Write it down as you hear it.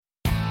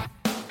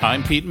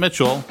I'm Pete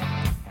Mitchell.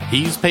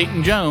 He's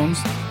Peyton Jones.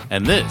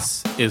 And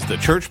this is the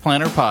Church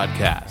Planter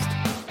Podcast,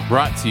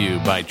 brought to you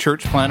by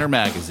Church Planter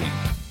Magazine.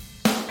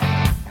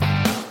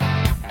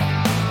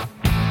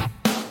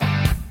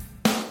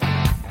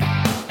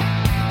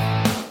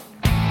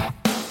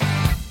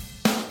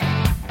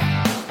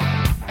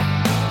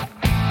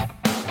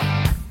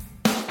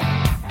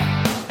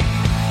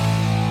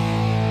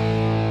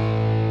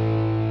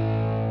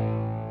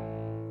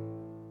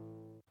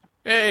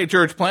 Hey,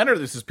 Church Planter,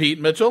 this is Pete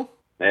Mitchell.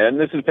 And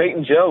this is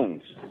Peyton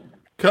Jones.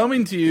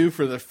 Coming to you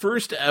for the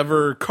first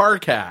ever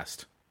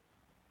CarCast.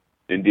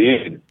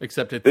 Indeed.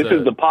 Except it's... This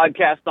is the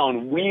podcast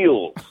on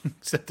wheels.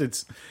 Except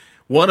it's...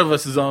 One of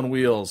us is on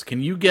wheels.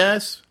 Can you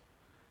guess?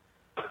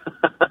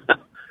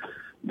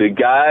 The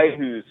guy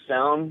whose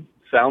sound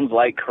sounds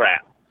like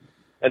crap.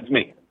 That's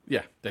me.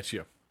 Yeah, that's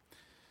you.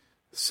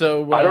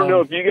 So I don't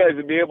know if you guys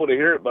would be able to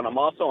hear it, but I'm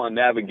also on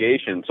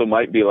navigation, so it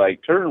might be like,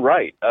 turn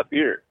right up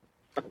here.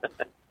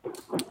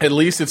 At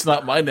least it's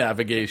not my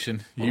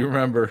navigation. You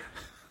remember.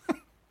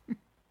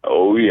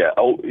 Oh, yeah.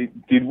 Oh,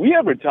 did we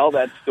ever tell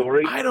that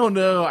story? I don't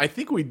know. I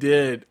think we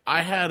did.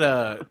 I have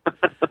an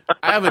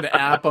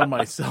app on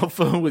my cell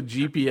phone with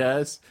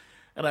GPS.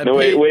 And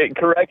wait,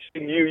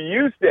 correction. You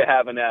used to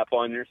have an app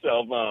on your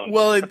cell phone.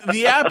 Well,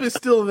 the app is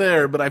still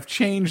there, but I've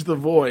changed the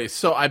voice.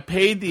 So I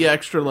paid the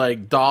extra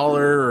 $1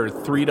 or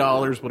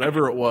 $3,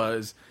 whatever it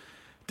was,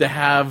 to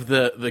have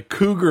the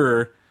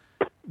Cougar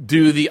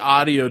do the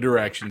audio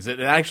directions. It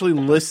actually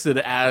listed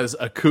as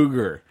a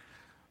cougar.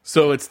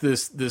 So it's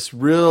this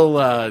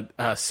real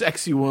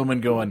sexy woman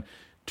going,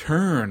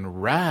 turn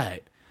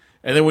right.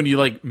 And then when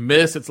you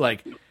miss, it's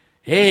like,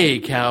 hey,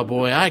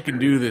 cowboy, I can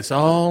do this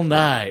all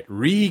night,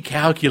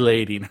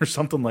 recalculating or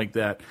something like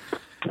that.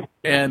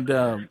 And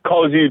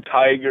calls you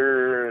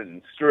tiger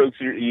and strokes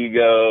your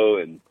ego.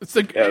 And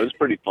it was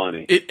pretty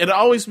funny. It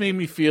always made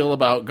me feel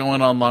about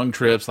going on long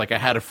trips like I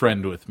had a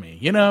friend with me.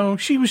 You know,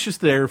 she was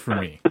just there for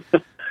me.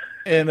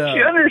 And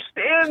she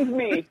understands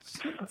me.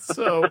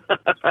 So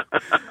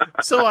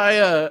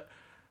I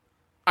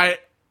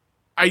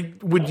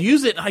would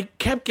use it, and I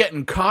kept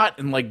getting caught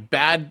in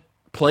bad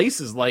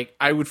places. Like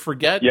I would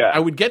forget. Yeah. I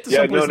would get to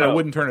some place and I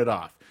wouldn't turn it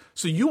off.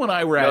 So you and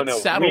I were at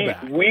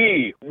Saddleback.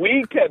 We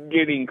kept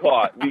getting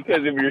caught because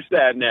of your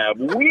sat nav.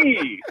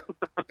 We're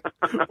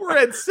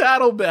at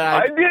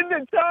Saddleback. I did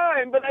the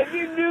time, but I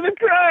didn't do the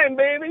crime,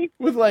 baby.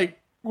 With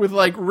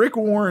Rick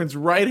Warren's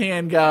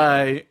right-hand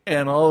guy,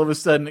 and all of a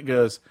sudden it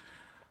goes,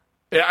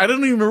 I don't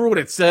even remember what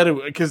it said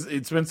because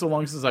it's been so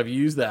long since I've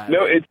used that.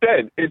 No, it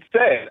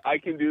said, I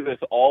can do this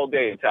all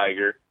day,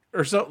 Tiger.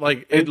 Or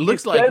something it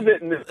looks like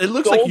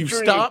you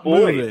stopped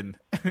moving.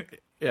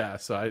 Yeah,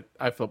 so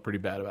I felt pretty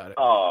bad about it.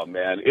 Oh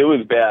man, it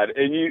was bad.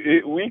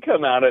 And we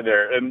come out of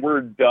there and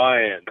we're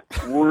dying.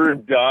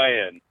 And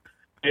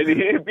the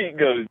hippie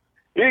goes,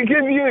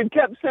 because you had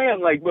kept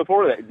saying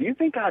before that, do you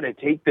think I ought to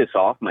take this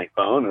off my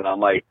phone? And I'm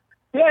like,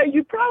 yeah,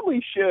 you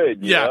probably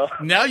should. You know?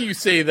 Now you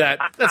say that.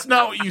 That's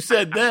not what you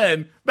said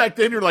then. Back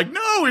then you're like,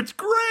 no, it's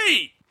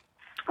great.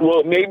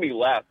 Well, it made me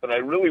laugh, but I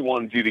really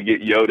wanted you to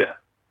get Yoda.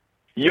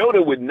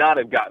 Yoda would not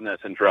have gotten us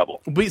in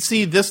trouble. But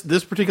see, this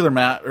particular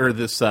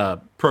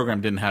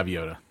program didn't have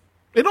Yoda.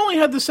 It only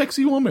had the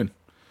sexy woman.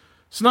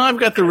 So now I've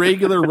got the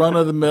regular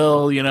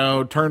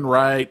run-of-the-mill, turn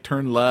right,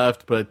 turn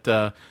left, but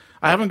I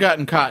haven't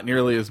gotten caught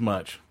nearly as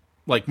much.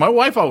 My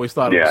wife always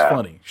thought it was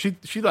funny. She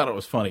thought it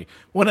was funny.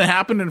 When it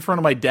happened in front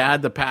of my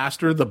dad, the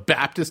pastor, the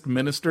Baptist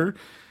minister,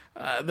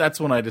 that's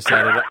when I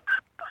decided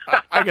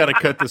I got to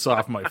cut this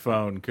off my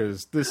phone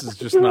because this is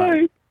just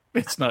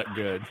it's not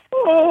good.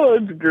 Oh,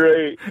 it's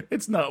great.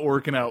 It's not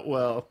working out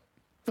well.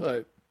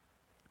 But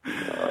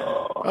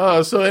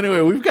so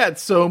anyway, we've got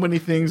so many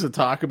things to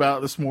talk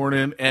about this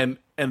morning. And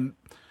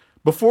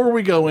before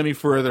we go any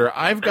further,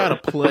 I've got to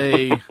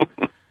play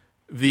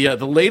the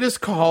latest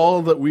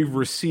call that we've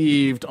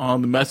received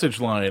on the message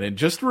line. And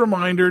just a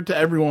reminder to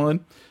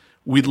everyone,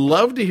 we'd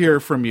love to hear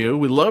from you.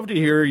 We'd love to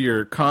hear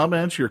your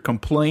comments, your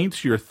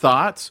complaints, your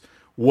thoughts,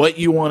 what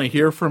you want to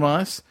hear from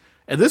us.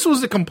 And this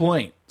was a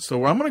complaint.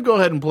 So I'm going to go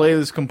ahead and play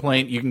this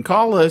complaint. You can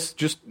call us,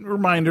 just a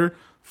reminder,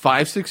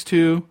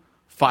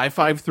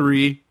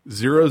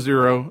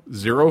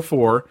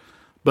 562-553-0004.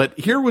 But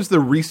here was the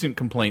recent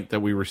complaint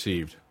that we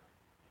received.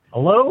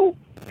 Hello,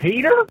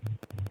 Peter?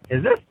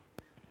 Is this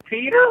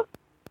Peter?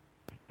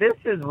 This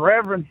is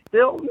Reverend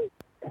Stilton,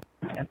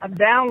 and I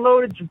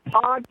downloaded your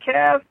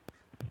podcast,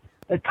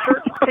 the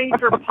Church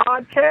Painter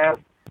Podcast,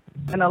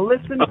 and I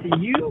listened to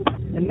you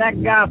and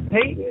that guy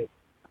Peyton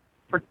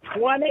for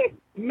 20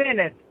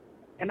 minutes,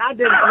 and I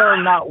didn't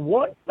learn not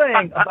one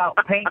thing about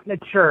painting the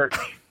church.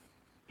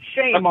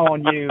 Shame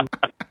on you.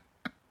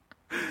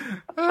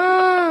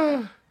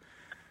 I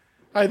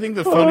think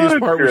the funniest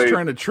part was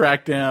trying to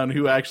track down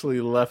who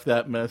actually left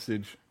that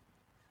message.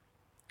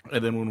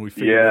 And then when we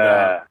figured it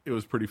out, it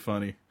was pretty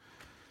funny.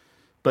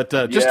 But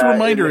just a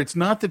reminder, it's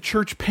not the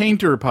Church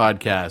Painter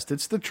Podcast.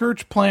 It's the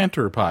Church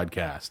Planter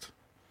Podcast.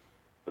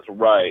 That's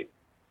right.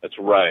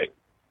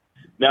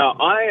 Now,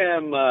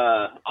 I'm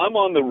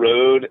on the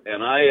road,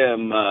 and I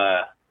am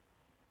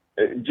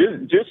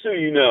Just so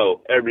you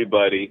know,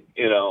 everybody,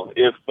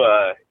 if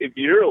you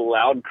hear a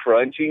loud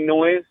crunching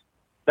noise,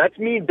 that's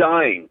me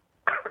dying.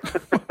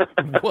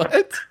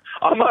 What?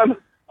 I'm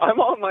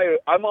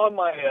on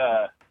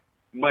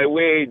my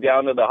way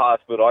down to the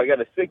hospital. I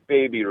got a sick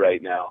baby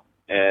right now,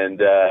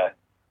 and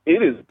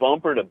it is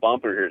bumper to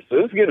bumper here. So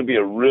this is going to be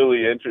a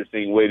really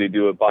interesting way to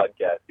do a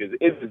podcast because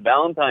it's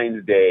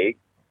Valentine's Day.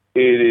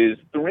 It is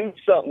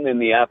 3-something in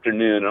the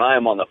afternoon, and I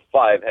am on the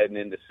 5 heading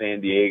into San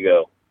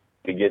Diego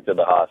to get to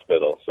the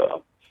hospital.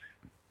 So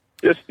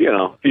just,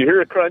 if you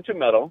hear a crunch of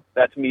metal,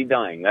 that's me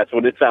dying. That's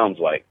what it sounds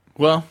like.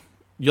 Well,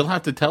 you'll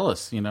have to tell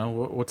us,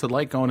 what's it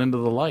like going into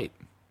the light?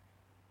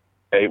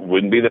 It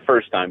wouldn't be the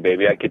first time,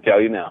 baby. I could tell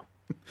you now.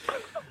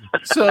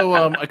 So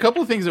a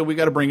couple of things that we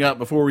got to bring up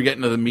before we get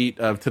into the meat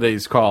of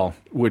today's call,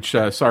 which,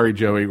 sorry,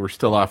 Joey, we're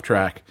still off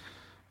track.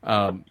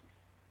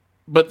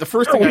 But the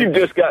first thing we've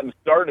just gotten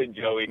started,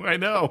 Joey. I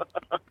know.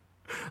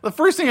 The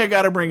first thing I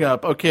got to bring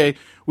up, okay,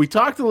 we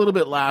talked a little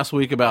bit last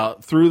week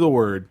about Through the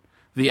Word,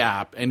 the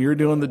app, and you're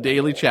doing the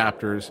daily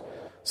chapters.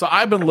 So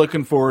I've been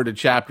looking forward to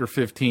chapter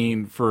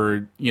 15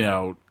 for,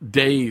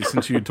 days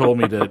since you told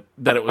me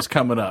that it was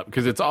coming up,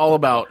 because it's all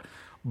about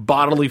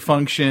bodily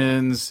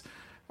functions,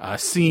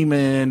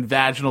 semen,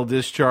 vaginal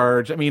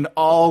discharge. I mean,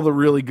 all the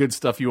really good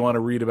stuff you want to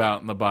read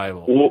about in the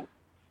Bible. Well,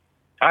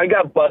 I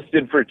got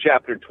busted for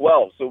chapter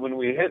 12, so when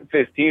we hit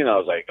 15, I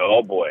was like,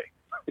 oh, boy.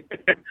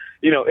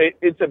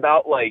 It's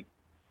about,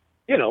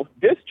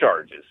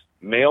 discharges,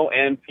 male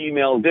and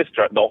female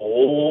discharge, the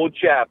whole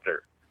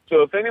chapter.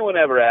 So if anyone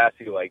ever asks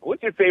you,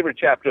 what's your favorite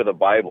chapter of the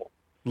Bible?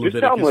 Just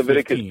tell them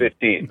Leviticus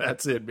 15.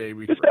 That's it,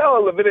 baby. Just tell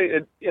them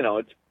Leviticus,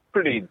 it's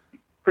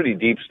pretty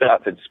deep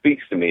stuff. It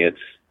speaks to me. It's,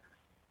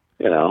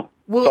 it's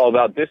all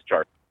about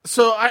discharge.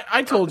 So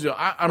I told you,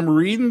 I'm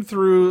reading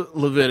through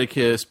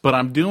Leviticus, but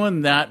I'm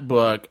doing that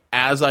book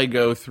as I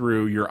go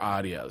through your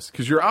audios,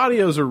 because your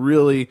audios are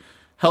really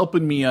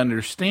helping me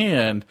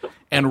understand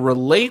and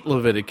relate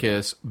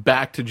Leviticus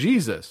back to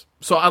Jesus.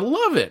 So I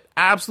love it.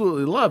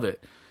 Absolutely love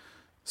it.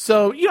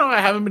 So,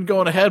 I haven't been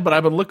going ahead, but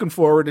I've been looking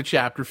forward to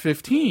chapter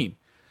 15.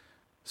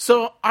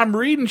 So I'm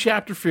reading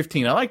chapter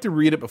 15. I like to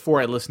read it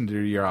before I listen to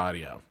your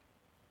audio.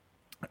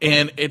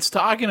 And it's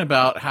talking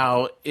about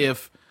how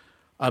if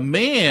a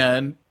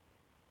man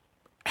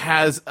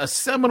has a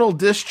seminal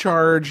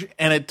discharge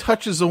and it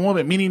touches a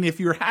woman, meaning if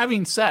you're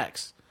having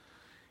sex,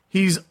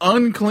 he's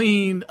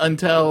unclean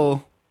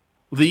until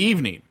the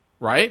evening,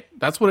 right?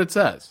 That's what it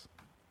says.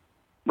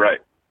 Right.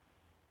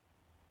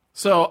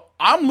 So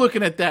I'm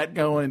looking at that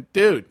going,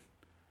 dude,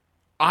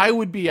 I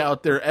would be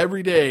out there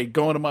every day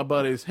going to my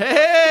buddies,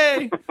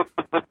 hey,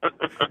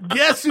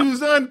 guess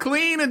who's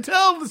unclean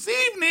until this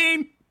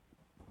evening?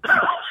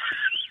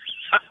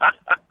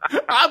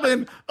 I've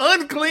been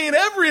unclean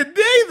every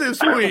day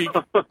this week.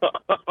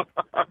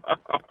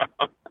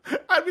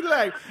 I'd be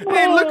like,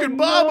 hey, look at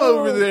Bob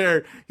over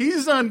there.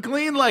 He's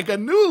unclean like a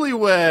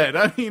newlywed.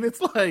 I mean,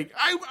 it's like,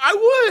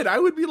 I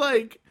would be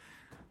like,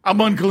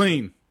 I'm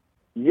unclean.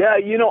 Yeah,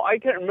 I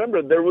can't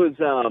remember. There was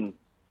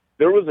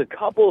a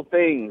couple of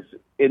things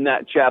in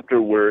that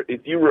chapter where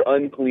if you were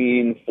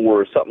unclean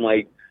for something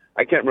like,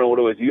 I can't remember what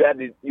it was, you had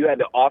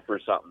to offer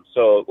something.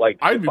 So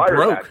I'd be fire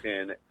broke. back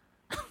in,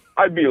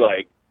 I'd be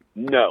like,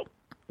 no,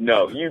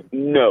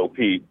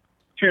 Pete.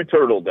 2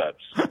 turtle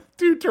doves.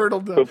 2 turtle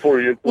doves.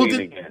 Before you're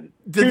clean again.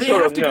 Did they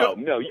have to go?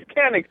 No, you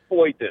can't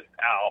exploit this,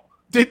 Al.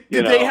 Did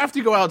they have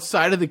to go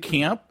outside of the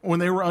camp when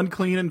they were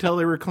unclean until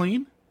they were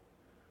clean?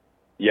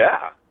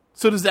 Yeah.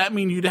 So does that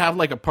mean you'd have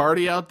a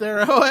party out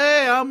there? Oh,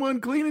 hey, I'm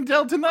unclean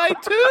until tonight,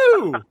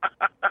 too.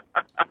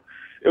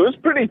 It was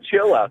pretty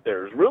chill out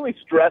there. It was really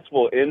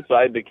stressful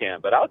inside the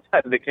camp, but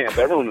outside of the camp,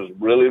 everyone was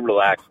really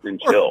relaxed and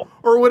chill.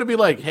 Or would it be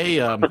like, hey,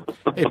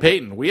 hey,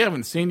 Peyton, we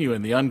haven't seen you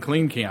in the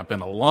unclean camp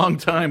in a long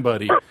time,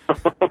 buddy.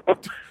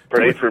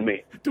 Pray for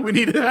me. Do we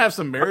need to have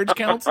some marriage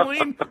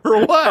counseling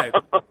or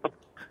what?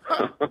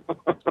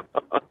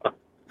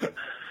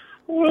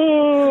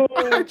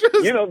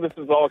 This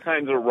is all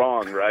kinds of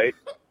wrong, right?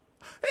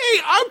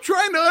 Hey, I'm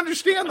trying to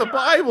understand the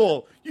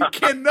Bible. You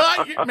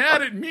cannot get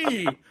mad at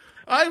me.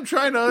 I'm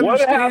trying to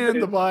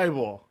understand the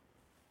Bible.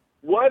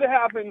 What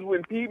happens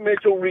when Pete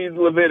Mitchell reads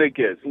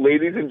Leviticus?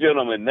 Ladies and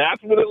gentlemen,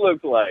 that's what it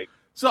looks like.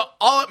 So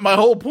my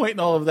whole point in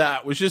all of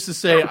that was just to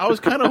say I was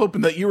kind of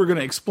hoping that you were going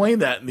to explain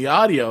that in the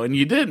audio, and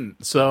you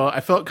didn't. So I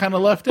felt kind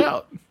of left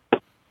out.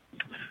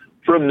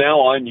 From now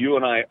on, you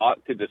and I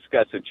ought to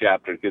discuss a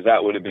chapter because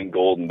that would have been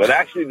golden. But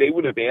actually, they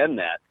would have banned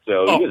that.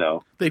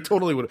 So, They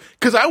totally would have.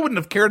 Because I wouldn't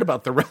have cared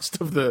about the rest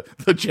of the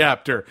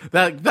chapter.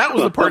 That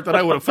was the part that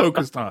I would have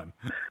focused on.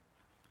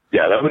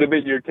 Yeah, that would have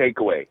been your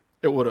takeaway.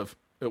 It would have.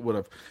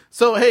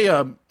 So, hey,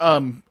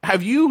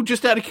 have you,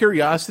 just out of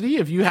curiosity,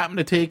 have you happened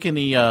to take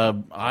any,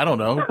 I don't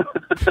know.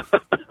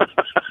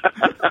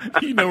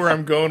 You know where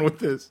I'm going with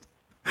this.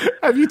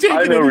 Have you taken?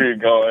 I know where you're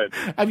going.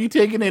 Have you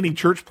taken any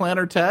church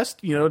planner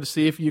test? To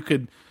see if you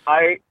could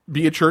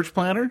be a church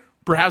planner,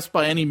 perhaps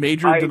by any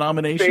major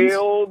denominations.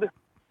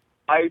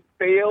 I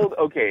failed.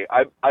 Okay,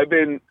 I've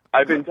been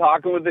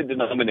talking with the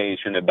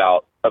denomination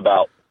about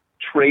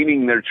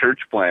training their church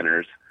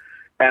planners,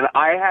 and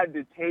I had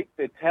to take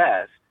the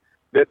test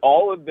that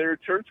all of their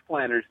church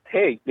planners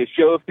take to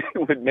show if they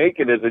would make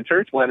it as a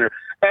church planner,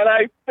 and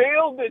I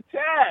failed the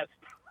test.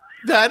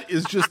 That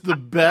is just the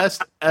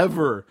best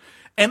ever.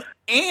 And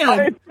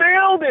I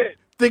failed it.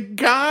 The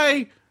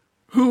guy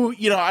who,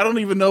 you know, I don't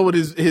even know what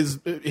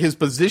his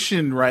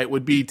position, right,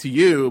 would be to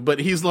you, but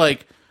he's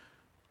like,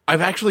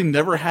 I've actually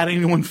never had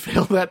anyone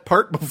fail that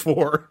part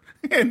before,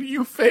 and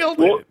you failed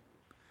it.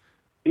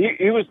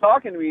 He was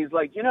talking to me. He's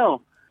like, you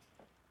know,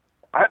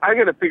 I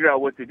got to figure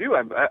out what to do.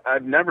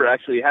 I've never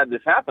actually had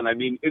this happen. I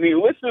mean, and he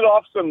listed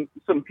off some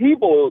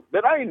people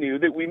that I knew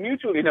that we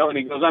mutually know, and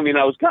he goes, I mean,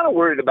 I was kind of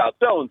worried about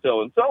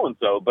so-and-so and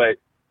so-and-so, but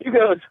he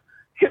goes,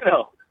 you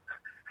know,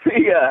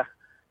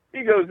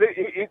 he goes,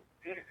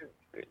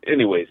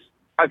 anyways,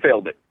 I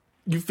failed it.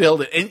 You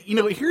failed it. And, you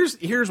know,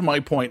 here's my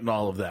point in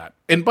all of that.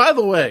 And by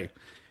the way,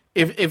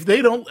 if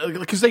they don't,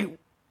 because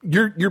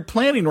you're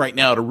planning right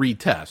now to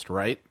retest,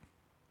 right?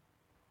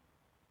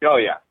 Oh,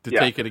 yeah. To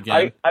take it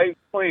again? I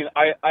explained,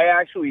 I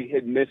actually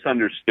had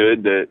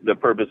misunderstood the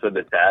purpose of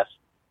the test.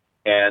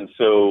 And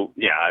so,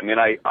 yeah, I mean,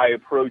 I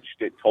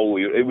approached it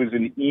totally. It was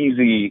an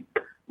easy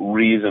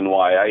reason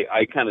why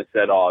I kind of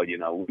said, oh, you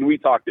know, when we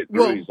talked it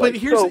through. Well,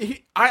 but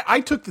like,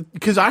 I took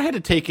because I had to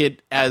take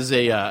it as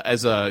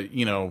a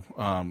you know,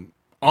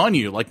 on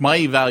you, like my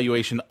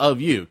evaluation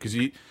of you, because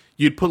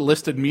you'd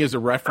listed me as a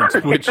reference,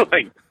 which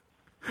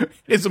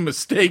is a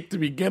mistake to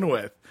begin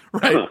with,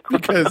 right?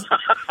 Because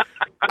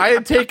I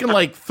had taken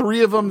like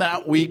 3 of them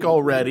that week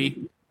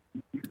already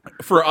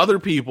for other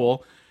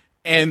people.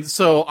 And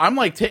so I'm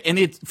like, and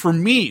it's for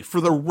me, for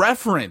the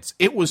reference,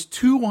 it was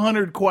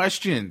 200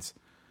 questions.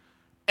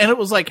 And it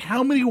was like,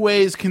 how many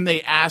ways can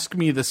they ask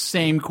me the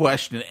same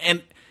question?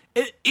 And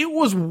it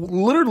was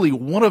literally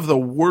one of the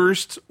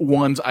worst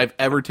ones I've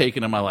ever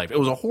taken in my life. It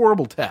was a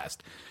horrible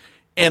test.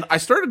 And I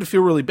started to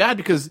feel really bad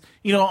because,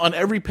 you know, on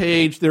every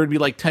page there would be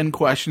like 10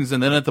 questions,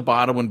 and then at the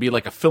bottom would be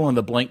like a fill in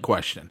the blank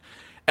question.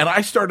 And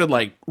I started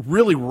like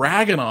really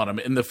ragging on him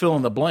in the fill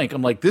in the blank.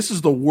 I'm like, this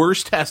is the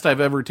worst test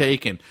I've ever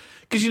taken.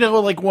 Because, you know,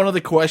 like one of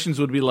the questions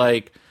would be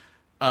like,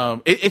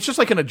 it's just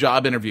like in a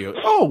job interview.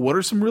 Oh, what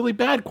are some really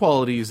bad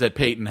qualities that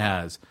Peyton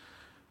has?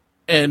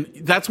 And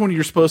that's when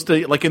you're supposed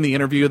to, like in the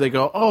interview, they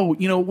go, oh,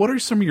 you know, what are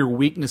some of your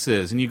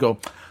weaknesses? And you go,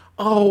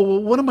 oh,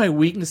 one of my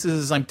weaknesses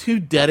is I'm too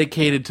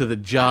dedicated to the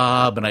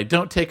job and I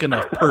don't take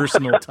enough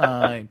personal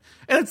time.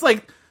 And it's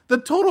like the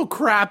total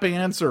crap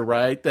answer,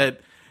 right?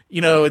 That,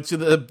 you know, it's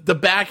the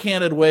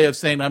backhanded way of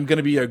saying I'm going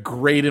to be a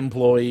great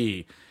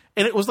employee.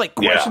 And it was like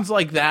questions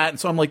like that. And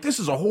so I'm like, this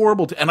is a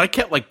horrible, and I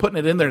kept like putting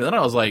it in there. And then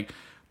I was like,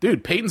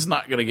 dude, Peyton's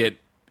not going to get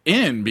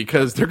in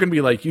because they're going to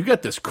be like, you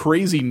got this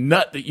crazy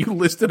nut that you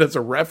listed as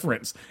a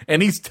reference.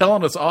 And he's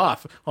telling us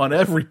off on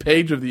every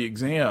page of the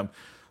exam.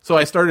 So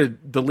I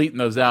started deleting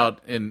those out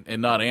and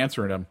not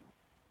answering them.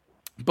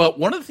 But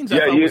one of the things I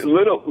thought was...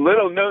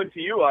 little known to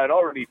you, I'd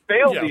already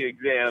failed the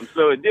exam,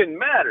 so it didn't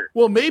matter.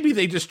 Well, maybe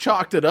they just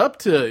chalked it up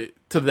to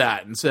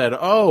that and said,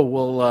 oh,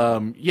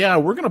 well, yeah,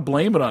 we're going to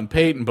blame it on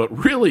Peyton,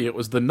 but really it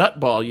was the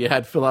nutball you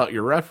had fill out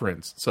your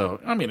reference. So,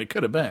 I mean, it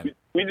could have been.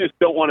 We just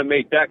don't want to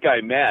make that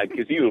guy mad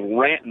because he was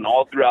ranting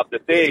all throughout the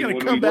thing. He's going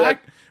to come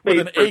back with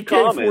an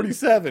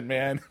AK-47,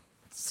 man.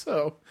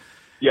 So...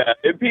 Yeah,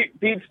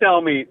 Pete's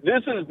telling me,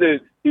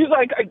 he's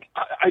like,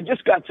 I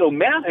just got so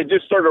mad, I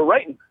just started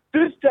writing.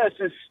 This test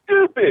is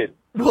stupid.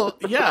 Well,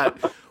 yeah.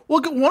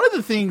 Well, one of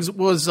the things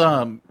was,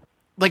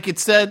 like it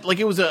said, like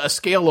it was a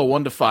scale of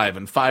 1 to 5,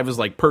 and 5 is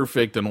like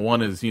perfect, and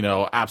 1 is, you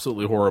know,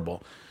 absolutely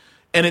horrible.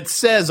 And it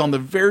says on the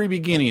very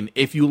beginning,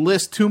 if you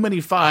list too many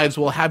 5s,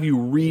 we'll have you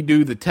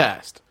redo the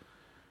test.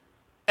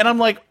 And I'm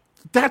like,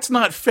 that's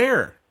not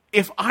fair.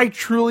 If I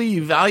truly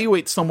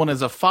evaluate someone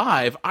as a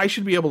 5, I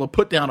should be able to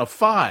put down a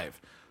 5.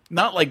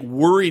 Not like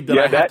worried that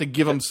I have to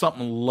give them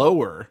something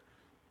lower.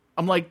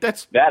 I'm like,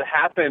 that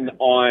happened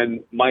on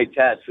my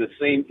test, the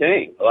same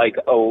thing. Like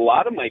a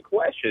lot of my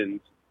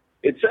questions,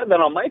 it said that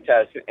on my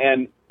test,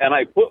 and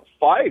I put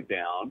 5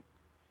 down,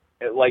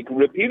 like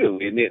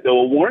repeatedly, and the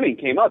warning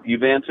came up.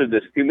 You've answered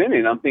this too many,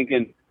 and I'm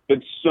thinking, but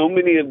so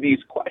many of these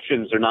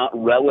questions are not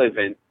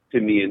relevant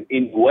to me in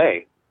any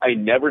way. I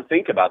never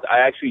think about that.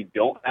 I actually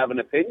don't have an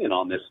opinion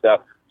on this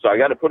stuff, so I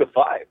got to put a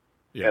 5.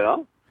 Yeah. You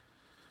know.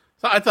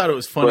 So I thought it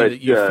was funny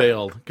that you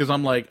failed, because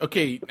I'm like,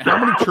 okay, how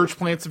many church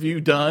plants have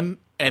you done?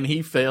 And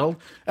he failed.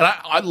 And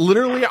I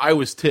literally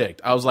was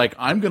ticked. I was like,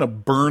 I'm going to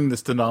burn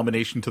this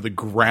denomination to the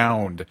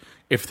ground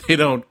if they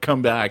don't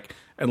come back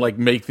and like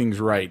make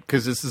things right,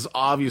 because this is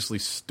obviously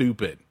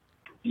stupid.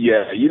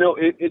 Yeah, you know,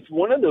 it's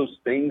one of those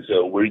things,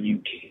 though, where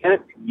you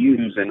can't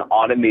use an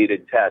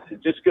automated test.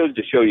 It just goes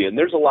to show you. And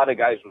there's a lot of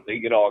guys when they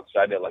get all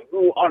excited, like,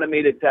 ooh,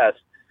 automated test.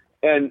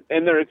 And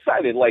they're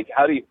excited. Like,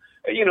 how do you...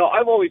 You know,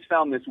 I've always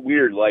found this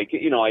weird. Like,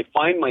 you know, I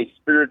find my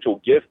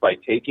spiritual gift by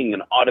taking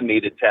an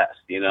automated test,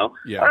 you know.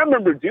 Yeah. I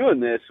remember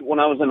doing this when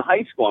I was in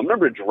high school. I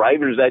remember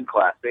driver's ed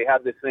class. They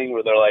had this thing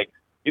where they're like,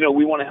 you know,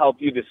 we want to help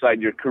you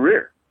decide your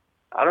career.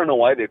 I don't know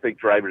why they picked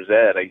driver's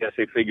ed. I guess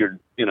they figured,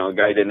 a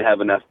guy didn't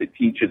have enough to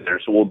teach it there,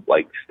 so we'll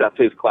like stuff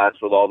his class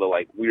with all the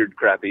like weird,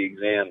 crappy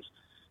exams.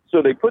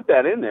 So they put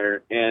that in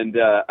there, and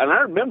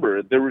I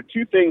remember there were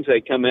two things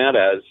that come out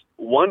as.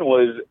 One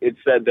was it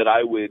said that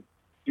I would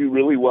do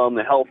really well in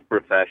the health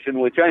profession,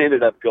 which I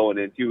ended up going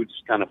into, which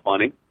is kind of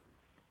funny.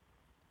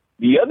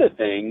 The other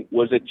thing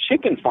was a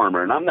chicken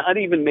farmer, and I'm not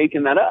even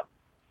making that up.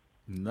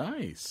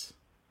 Nice.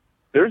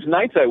 There's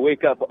nights I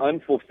wake up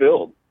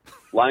unfulfilled,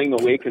 lying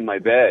awake in my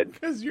bed,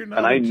 because you're not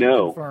and a I chicken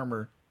know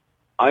farmer.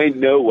 I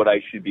know what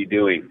I should be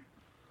doing.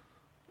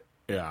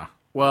 Yeah.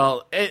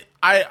 Well,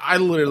 I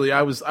literally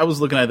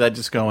was looking at that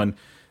just going,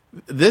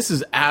 this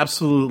is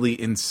absolutely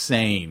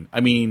insane.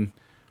 I mean,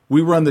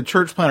 we run the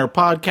Church Planter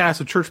podcast,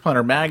 the Church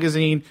Planter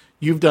magazine.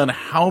 You've done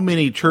how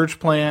many church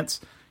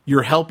plants?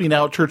 You're helping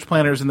out church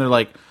planters, and they're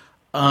like,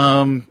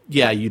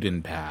 yeah, you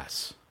didn't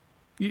pass.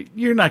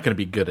 You're not going to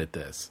be good at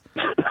this.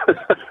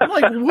 I'm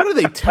like, what are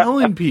they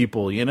telling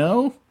people,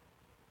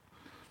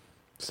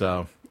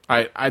 So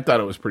I thought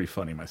it was pretty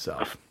funny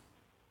myself.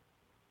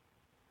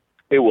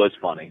 It was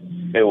funny.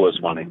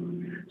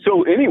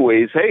 So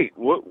anyways, hey,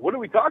 what are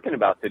we talking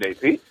about today,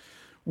 Pete?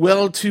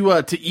 Well,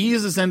 to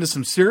ease us into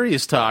some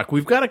serious talk,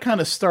 we've got to kind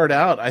of start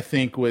out, I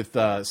think, with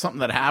something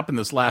that happened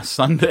this last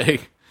Sunday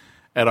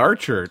at our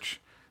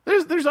church.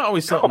 There's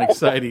always something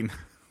exciting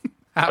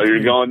happening. Oh,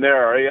 you're going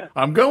there, are you?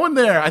 I'm going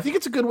there. I think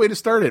it's a good way to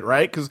start it,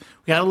 right? Because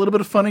we had a little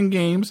bit of fun in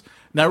games.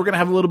 Now we're going to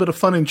have a little bit of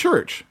fun in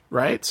church,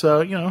 right?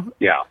 So, yeah,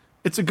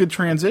 it's a good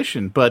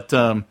transition. But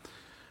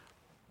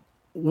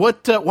why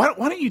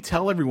don't you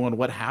tell everyone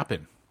what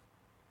happened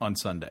on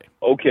Sunday?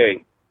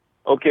 Okay.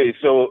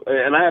 So,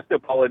 and I have to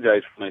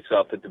apologize for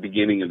myself at the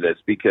beginning of this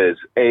because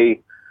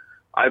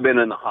I've been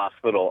in the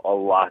hospital a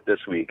lot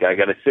this week. I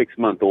got a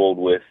 6-month-old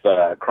with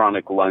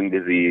chronic lung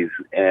disease,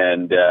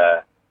 and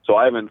so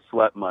I haven't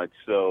slept much.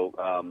 So,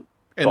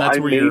 and that's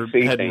where you're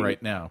heading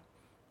right now,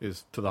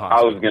 is to the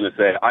hospital. I was going to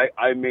say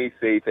I may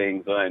say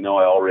things that I know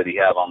I already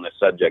have on this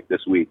subject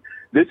this week.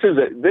 This is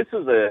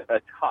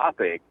a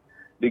topic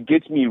that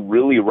gets me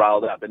really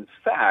riled up. In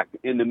fact,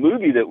 in the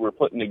movie that we're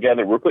putting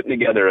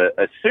together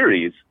a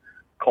series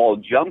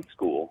called Jump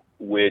School,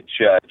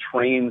 which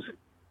trains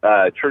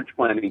church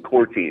planting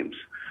core teams.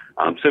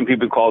 Some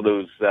people call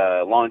those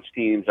launch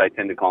teams. I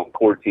tend to call them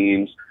core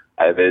teams.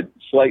 I have a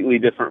slightly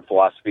different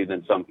philosophy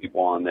than some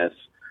people on this.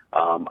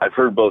 I've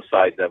heard both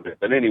sides of it.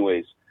 But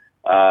anyways,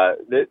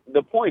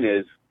 the point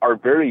is our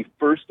very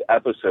first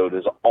episode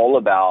is all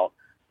about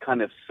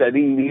kind of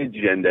setting the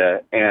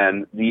agenda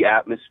and the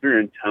atmosphere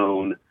and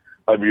tone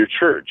of your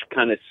church,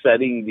 kind of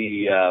setting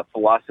the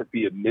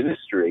philosophy of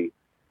ministry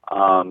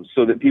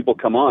so that people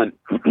come on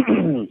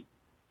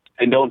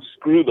and don't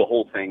screw the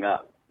whole thing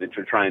up that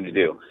you're trying to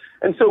do.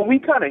 And so we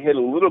kind of hit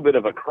a little bit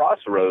of a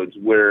crossroads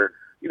where,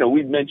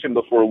 we'd mentioned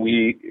before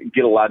we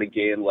get a lot of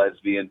gay and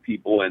lesbian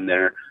people in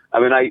there. I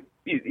mean,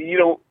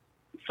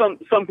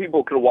 some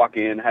people could walk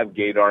in, have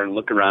gaydar and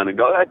look around and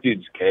go, that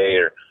dude's gay,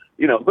 or,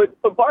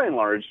 but by and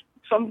large,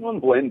 some of them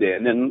blend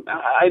in. And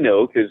I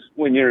know, because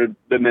when you're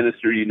the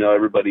minister,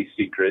 everybody's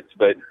secrets,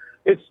 but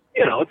it's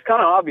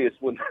kind of obvious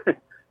when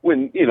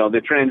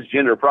the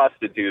transgender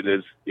prostitute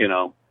is,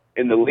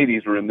 in the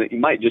ladies' room that you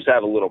might just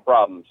have a little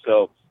problem.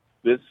 So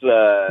this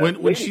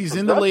when she's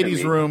in the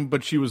ladies' room,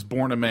 but she was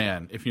born a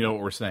man, if you know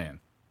what we're saying.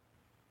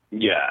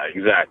 Yeah,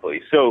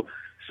 exactly. So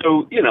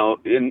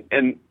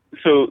and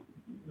so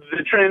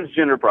the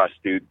transgender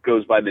prostitute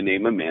goes by the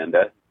name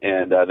Amanda,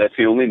 and that's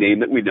the only name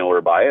that we know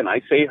her by. And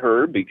I say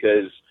her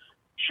because,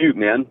 shoot,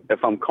 man,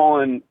 if I'm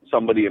calling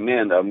somebody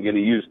Amanda, I'm going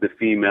to use the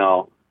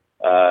female.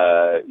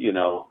 I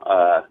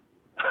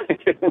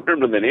can't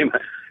remember the name.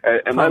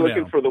 Am I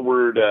looking for the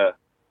word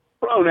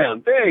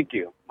pronoun? Thank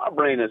you. My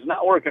brain is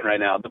not working right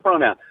now. The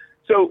pronoun.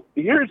 So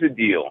here's the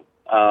deal.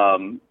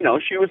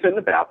 She was in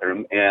the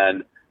bathroom,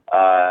 and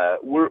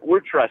we're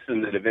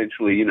trusting that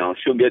eventually,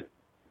 she'll get,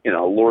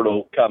 Lord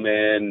will come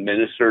in,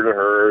 minister to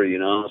her,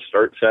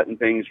 start setting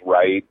things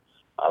right,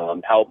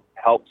 help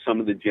some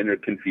of the gender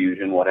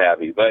confusion, what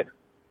have you. But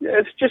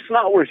it's just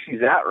not where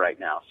she's at right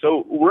now.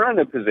 So we're in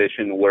a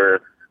position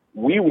where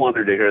we want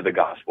her to hear the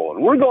gospel.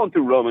 And we're going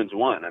through Romans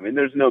 1. I mean,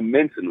 there's no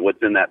mincing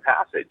what's in that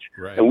passage.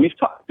 Right. And we've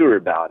talked to her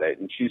about it,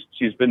 and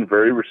she's been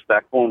very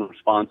respectful and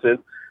responsive.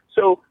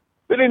 So,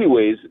 but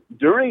anyways,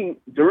 during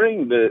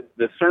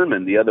the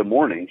sermon the other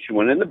morning, she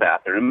went in the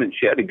bathroom, and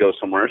she had to go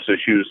somewhere, so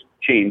she was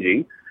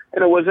changing.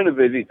 And it wasn't a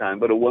busy time,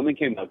 but a woman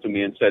came up to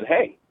me and said,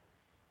 hey,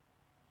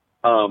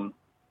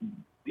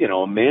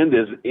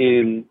 Amanda's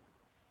in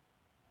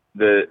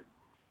the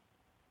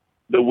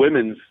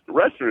women's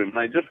restroom, and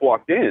I just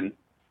walked in,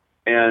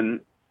 and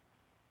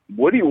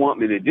what do you want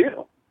me to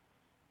do?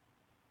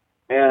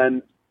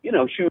 And,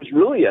 she was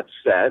really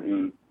upset,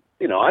 and,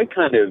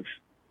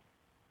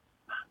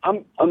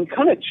 I'm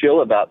kind of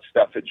chill about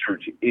stuff at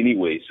church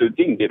anyway, so it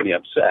didn't get me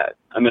upset.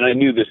 I mean, I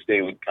knew this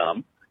day would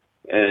come,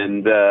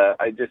 and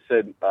I just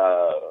said,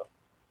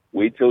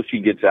 wait till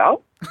she gets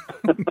out.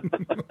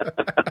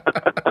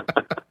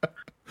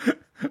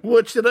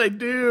 What should I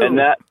do? And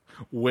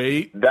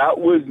wait. That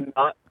was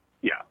not,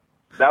 yeah.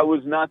 that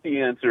was not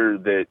the answer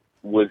that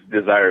was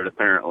desired,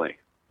 apparently.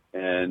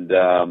 And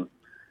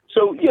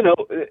so,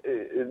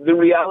 the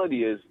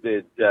reality is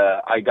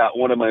that I got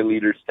one of my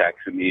leaders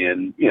texting me,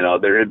 and,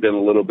 there had been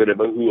a little bit of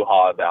a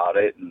hoo-ha about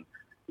it, and,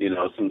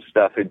 some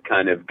stuff had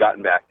kind of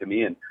gotten back to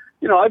me. And,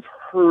 I've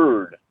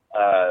heard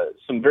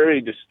some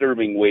very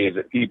disturbing ways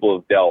that people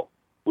have dealt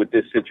with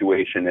this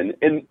situation.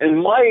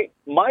 And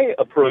my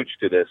approach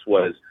to this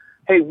was,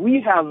 hey,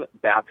 we have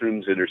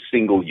bathrooms that are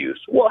single use.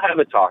 We'll have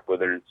a talk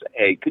with her and say,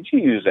 hey, could you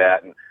use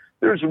that? And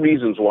there's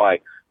reasons why.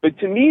 But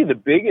to me, the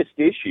biggest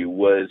issue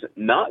was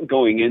not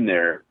going in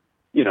there,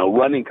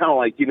 running kind of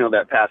like,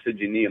 that passage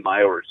in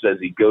Nehemiah where it says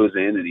he goes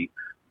in and he,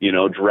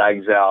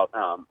 drags out,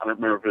 I don't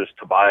remember if it was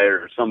Tobiah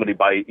or somebody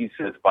by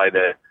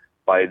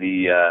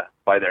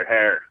their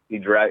hair. He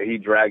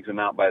drags them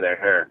out by their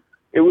hair.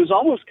 It was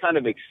almost kind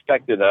of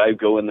expected that I'd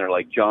go in there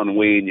like John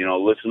Wayne,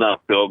 listen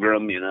up,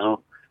 Pilgrim,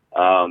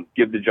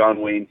 give the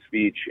John Wayne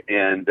speech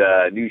and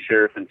new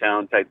sheriff in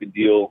town type of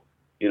deal,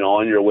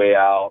 on your way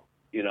out,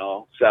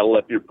 saddle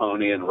up your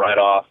pony and ride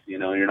off,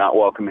 you're not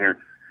welcome here.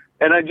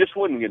 And I just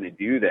wasn't going to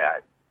do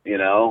that,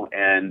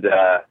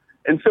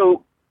 and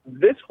so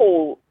this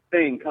whole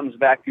thing comes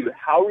back to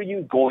how are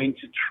you going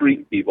to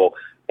treat people?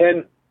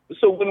 And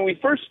so when we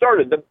first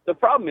started, the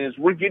problem is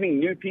we're getting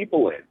new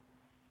people in,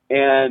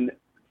 and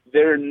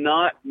they're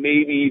not,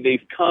 maybe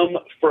they've come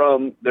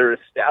from their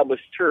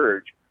established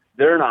church.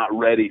 They're not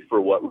ready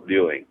for what we're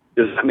doing.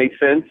 Does that make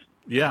sense?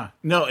 Yeah,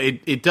 no,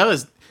 it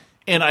does.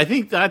 And I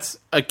think that's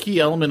a key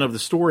element of the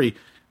story.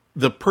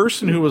 The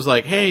person who was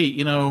like, hey,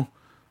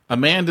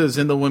 Amanda's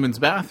in the women's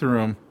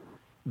bathroom,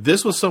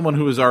 this was someone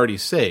who was already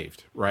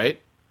saved,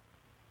 right?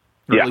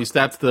 Or yeah. At least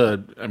that's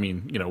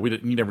you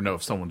never know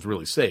if someone's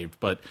really saved,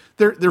 but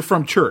they're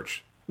from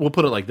church. We'll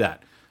put it like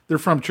that. They're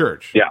from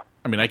church. Yeah.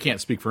 I mean, I can't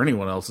speak for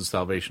anyone else's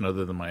salvation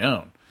other than my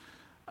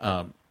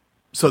own.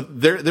 So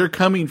they're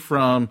coming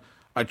from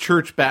a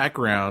church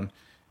background,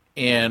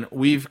 and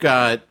we've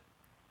got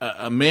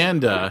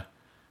Amanda,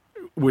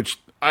 which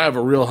I have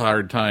a real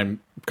hard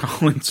time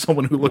calling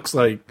someone who looks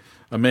like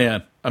a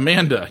man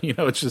Amanda.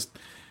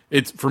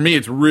 It's for me,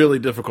 it's really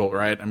difficult,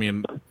 right? I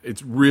mean,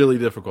 it's really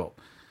difficult.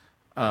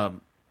 But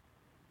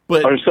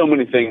there's so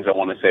many things I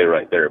want to say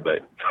right there,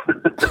 but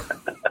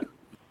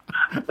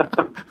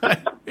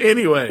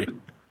anyway,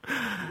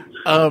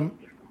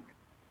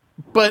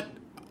 but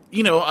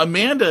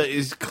Amanda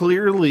is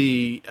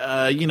clearly,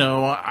 I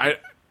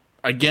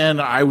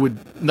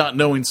would, not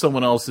knowing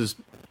someone else's,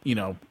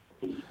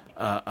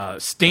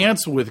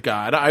 stance with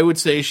God, I would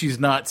say she's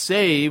not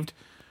saved,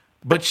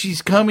 but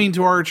she's coming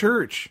to our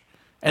church.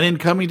 And in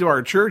coming to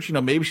our church,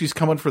 maybe she's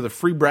coming for the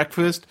free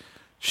breakfast.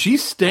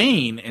 She's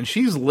staying and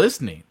she's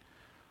listening.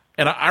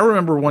 And I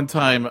remember one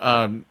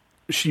time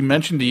she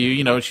mentioned to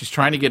you, she's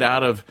trying to get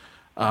out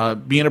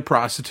of being a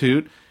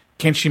prostitute.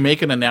 Can she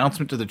make an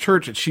announcement to the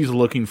church that she's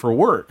looking for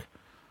work?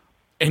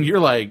 And you're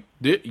like,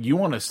 you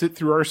want to sit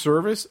through our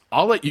service?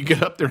 I'll let you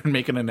get up there and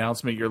make an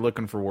announcement you're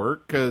looking for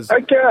work, because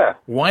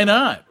why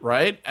not,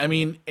 right? I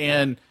mean,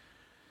 and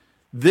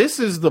this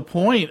is the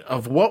point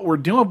of what we're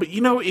doing. But,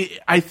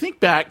 I think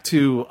back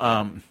to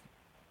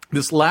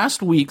this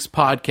last week's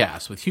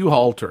podcast with Hugh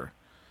Halter,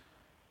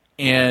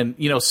 and,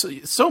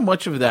 so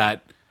much of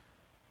that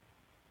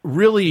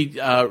really,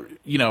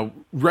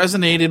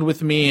 resonated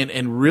with me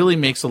and really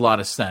makes a lot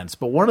of sense.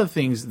 But one of the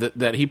things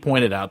that he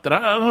pointed out that I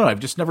don't know, I've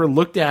just never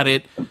looked at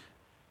it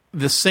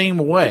the same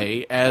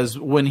way as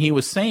when he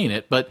was saying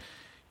it. But,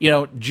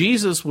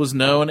 Jesus was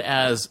known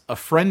as a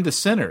friend to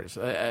sinners,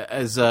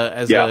 as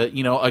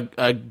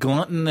a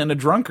glutton and a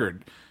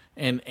drunkard.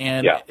 And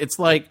it's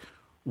like,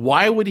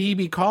 why would he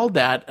be called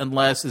that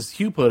unless, as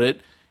Hugh put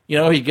it,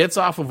 he gets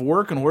off of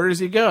work and where does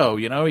he go?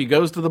 He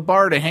goes to the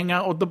bar to hang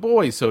out with the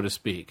boys, so to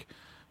speak.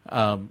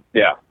 And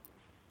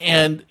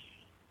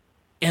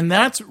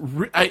that's,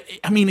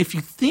 I mean, if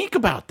you think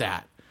about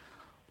that,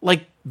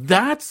 like,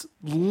 that's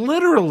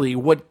literally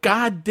what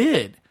God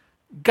did.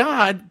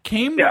 God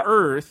came to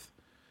earth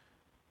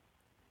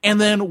and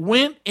then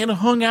went and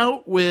hung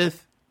out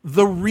with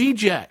the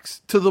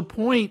rejects to the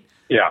point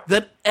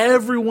that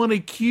everyone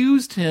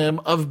accused him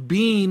of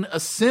being a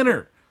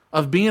sinner,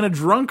 of being a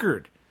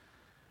drunkard.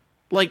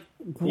 Like,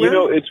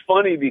 it's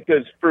funny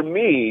because for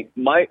me,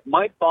 my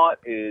thought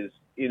is,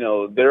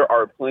 there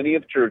are plenty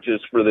of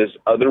churches for this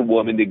other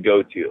woman to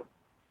go to.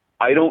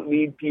 I don't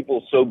need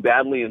people so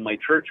badly in my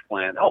church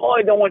plan. Oh,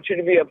 I don't want you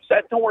to be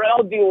upset. Don't worry,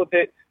 I'll deal with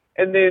it.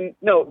 And then,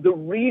 no, the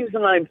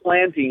reason I'm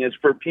planting is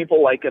for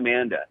people like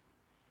Amanda.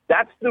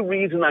 That's the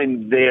reason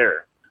I'm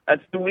there.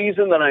 That's the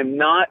reason that I'm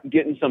not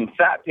getting some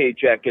fat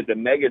paycheck at the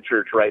mega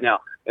church right now.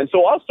 And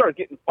so I'll start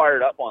getting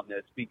fired up on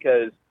this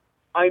because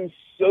I'm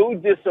so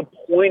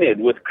disappointed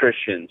with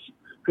Christians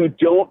who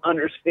don't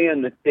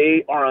understand that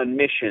they are on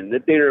mission,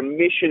 that they are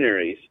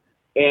missionaries.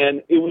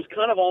 And it was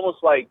kind of almost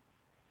like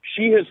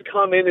she has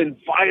come in and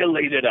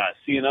violated us,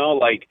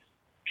 like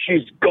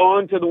she's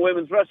gone to the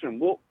women's restroom.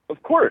 Well,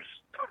 of course,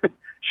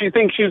 she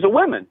thinks she's a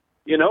woman.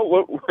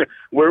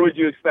 Where would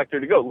you expect her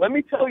to go? Let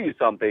me tell you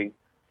something.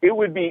 it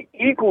would be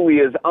equally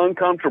as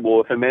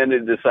uncomfortable if Amanda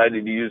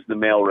decided to use the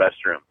male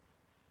restroom.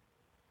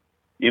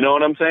 You know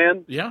what I'm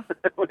saying? Yeah.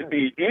 It would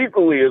be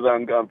equally as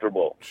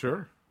uncomfortable.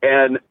 Sure.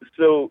 And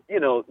so,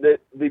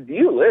 the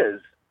deal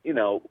is,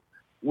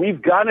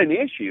 we've got an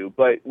issue,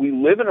 but we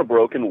live in a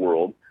broken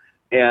world,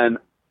 and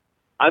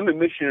I'm a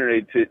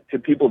missionary to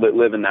people that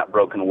live in that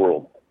broken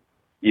world.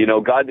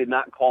 God did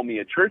not call me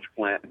a church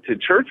plant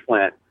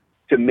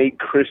to make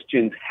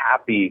Christians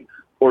happy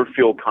or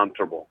feel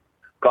comfortable.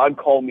 God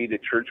called me to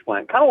church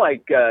plant, kind of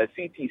like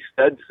C.T.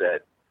 Studd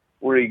said,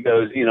 where he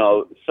goes,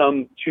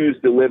 some choose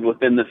to live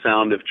within the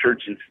sound of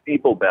church and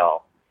steeple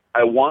bell.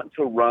 I want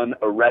to run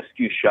a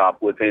rescue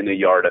shop within a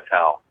yard of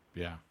hell.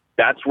 Yeah.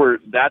 That's where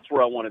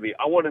I want to be.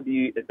 I want to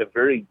be at the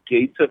very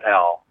gates of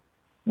hell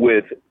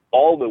with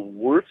all the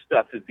worst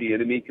stuff that the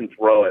enemy can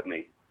throw at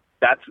me.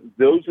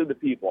 Those are the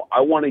people.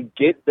 I want to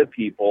get the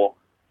people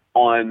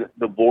on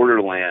the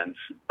borderlands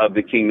of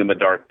the kingdom of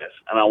darkness,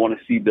 and I want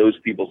to see those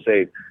people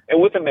saved.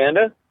 And with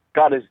Amanda,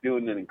 God is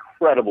doing an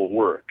incredible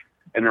work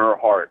in her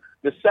heart.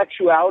 The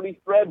sexuality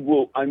thread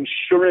will, I'm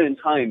sure, in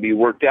time be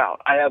worked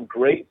out. I have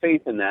great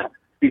faith in that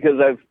because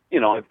I've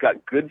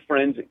got good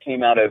friends that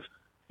came out of,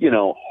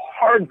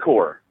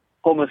 hardcore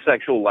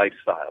homosexual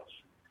lifestyles.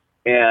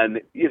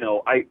 And,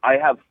 I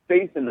have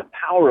faith in the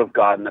power of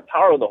God and the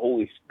power of the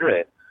Holy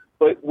Spirit.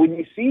 But when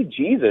you see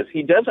Jesus,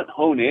 he doesn't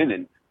hone in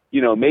and,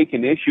 make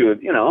an issue of,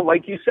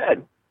 like you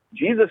said,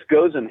 Jesus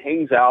goes and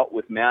hangs out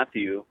with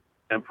Matthew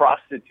and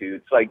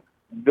prostitutes. Like,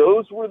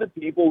 those were the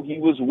people he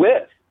was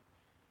with.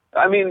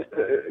 I mean,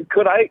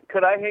 could I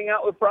hang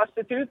out with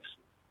prostitutes?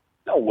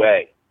 No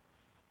way.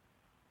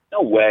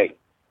 No way.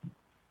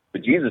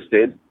 But Jesus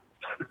did.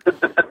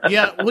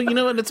 Yeah,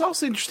 well, and it's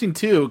also interesting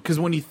too, because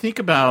when you think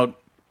about,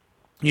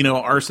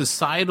 our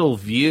societal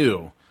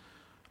view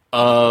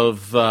of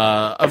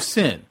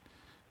sin,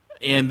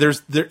 and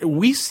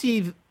we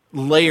see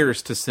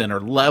layers to sin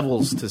or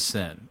levels to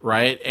sin,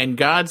 right? And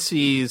God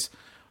sees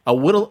a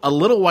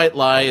little white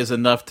lie is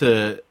enough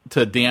to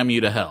damn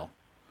you to hell.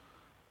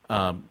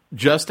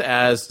 Just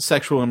as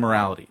sexual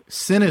immorality,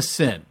 sin is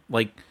sin.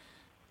 Like,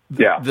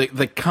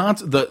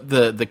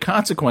 the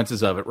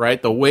consequences of it,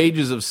 right? The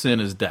wages of sin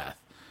is death.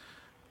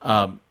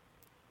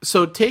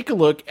 So take a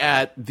look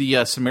at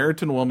the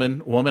Samaritan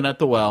woman at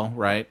the well,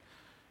 right?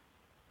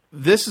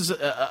 This is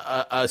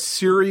a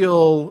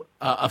serial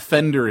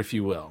offender, if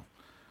you will.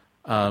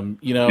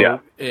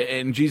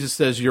 And Jesus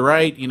says, "You're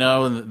right.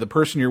 And the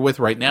person you're with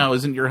right now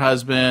isn't your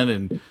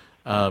husband,"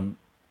 and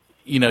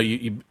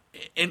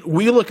and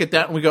we look at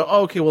that and we go,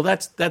 oh, okay, well,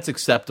 that's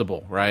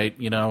acceptable, right?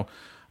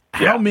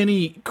 How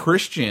many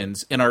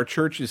Christians in our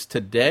churches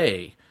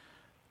today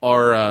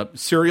are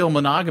serial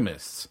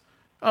monogamists?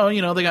 Oh,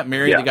 they got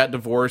married, they got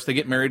divorced, they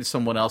get married to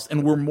someone else,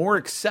 and we're more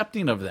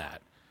accepting of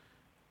that.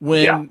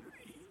 When,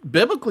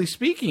 biblically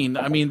speaking,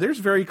 I mean, there's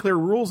very clear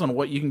rules on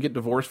what you can get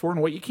divorced for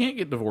and what you can't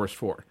get divorced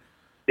for.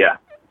 Yeah.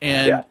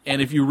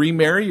 And if you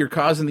remarry, you're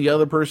causing the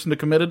other person to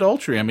commit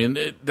adultery. I mean,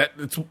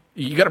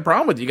 you got a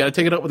problem with it. You got to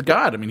take it up with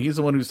God. I mean, he's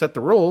the one who set the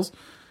rules.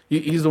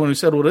 He's the one who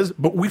said what it is.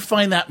 But we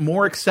find that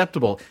more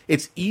acceptable.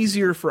 It's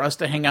easier for us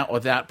to hang out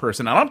with that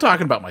person. And I'm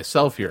talking about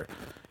myself here.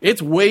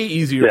 It's way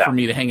easier for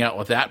me to hang out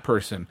with that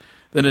person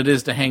than it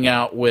is to hang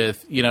out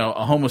with,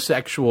 a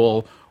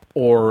homosexual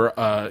or,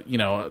 a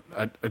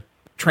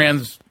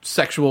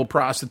transsexual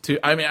prostitute.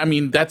 I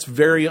mean, that's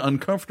very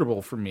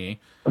uncomfortable for me.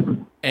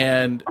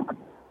 And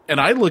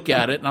I look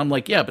at it and I'm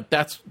like, yeah, but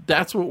that's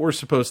what we're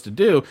supposed to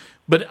do.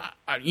 But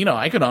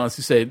I could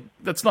honestly say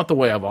that's not the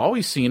way I've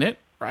always seen it,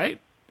 right?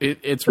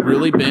 It's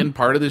really been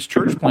part of this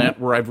church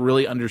plant where I've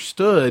really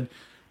understood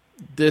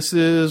this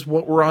is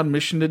what we're on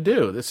mission to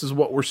do. This is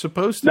what we're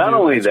supposed to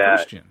do as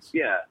Christians.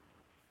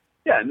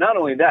 Yeah, not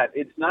only that,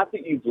 it's not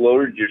that you've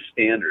lowered your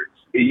standards.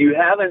 You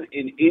haven't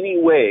in any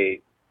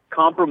way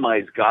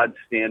compromised God's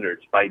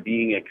standards by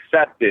being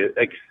acceptive.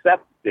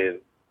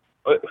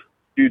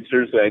 Dude,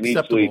 seriously, I need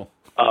sleep.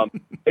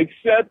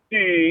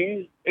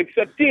 Accepting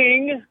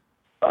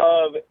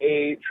of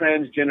a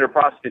transgender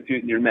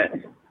prostitute in your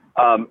midst.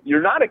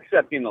 You're not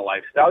accepting the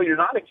lifestyle. You're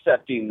not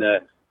accepting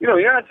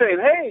you're not saying,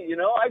 hey,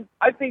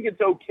 I think it's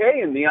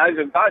okay in the eyes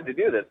of God to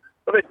do this.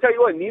 But I tell you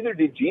what, neither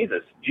did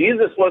Jesus.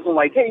 Jesus wasn't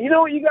like, hey, you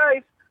know what, you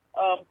guys,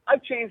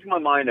 I've changed my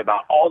mind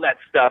about all that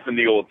stuff in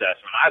the Old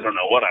Testament. I don't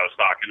know what I was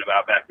talking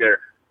about back there.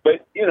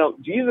 But,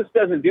 Jesus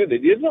doesn't do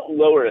that. He doesn't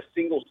lower a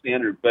single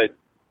standard, but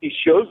he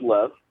shows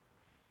love.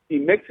 He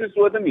mixes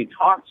with them. He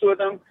talks with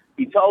them.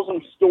 He tells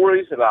them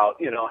stories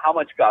about, how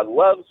much God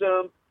loves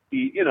them.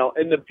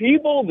 And the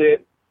people that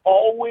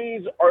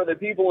always are the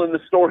people in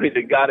the story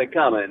that got it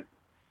coming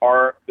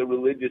are the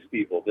religious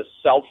people, the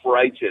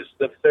self-righteous,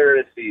 the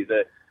Pharisees.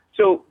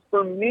 So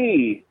for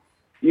me,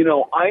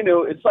 I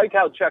know it's like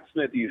how Chuck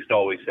Smith used to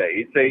always say.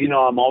 He'd say,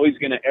 I'm always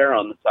going to err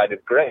on the side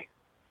of grace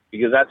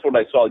because that's what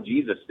I saw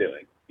Jesus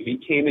doing. He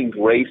came in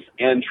grace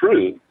and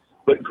truth,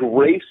 but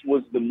grace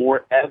was the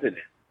more evident.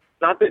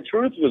 Not that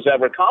truth was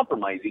ever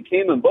compromised. He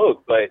came in both,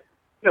 but,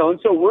 and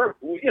so we're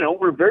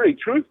very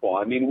truthful.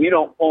 I mean, we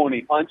don't pull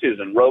any punches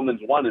in Romans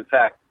 1. In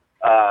fact,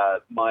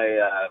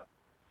 my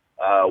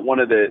one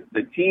of the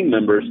team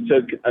members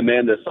took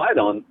Amanda aside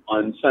on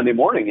Sunday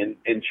morning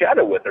and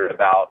chatted with her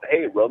about,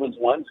 hey, Romans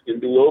 1 is going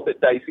to be a little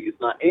bit dicey.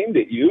 It's not aimed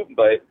at you,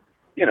 but,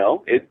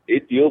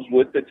 it deals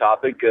with the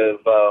topic of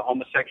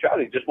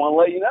homosexuality. Just want to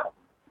let you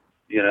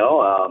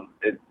know,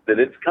 that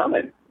it's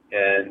coming.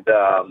 And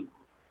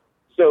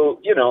so,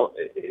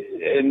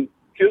 and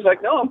she was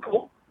like, no, I'm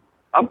cool.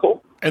 I'm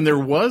cool. And there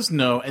was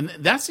and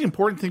that's the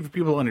important thing for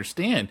people to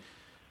understand.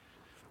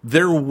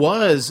 There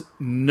was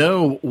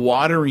no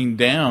watering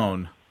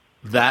down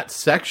that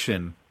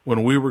section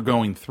when we were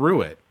going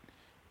through it.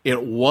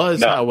 It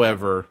was,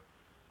 however,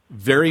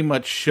 very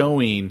much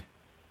showing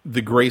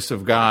the grace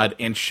of God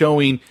and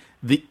showing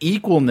the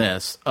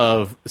equalness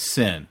of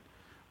sin,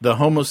 the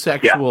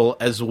homosexual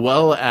as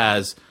well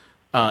as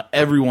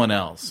everyone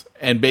else,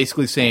 and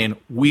basically saying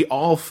we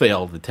all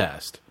fail the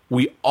test.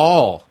 We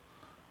all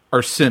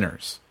are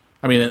sinners.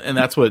 I mean, and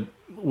that's what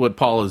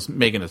Paul is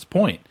making his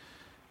point.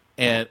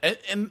 And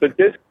but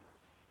this,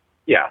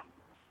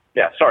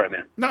 sorry,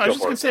 man. No, I was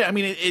just going to say, I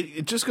mean,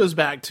 it just goes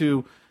back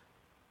to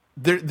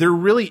there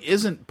really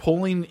isn't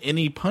pulling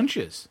any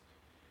punches,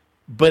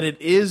 but it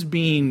is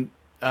being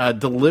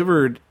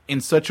delivered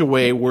in such a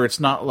way where it's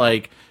not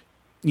like,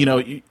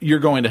 you're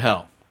going to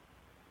hell.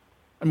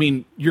 I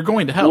mean, you're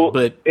going to hell,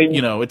 but,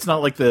 it's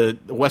not like the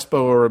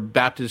Westboro or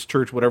Baptist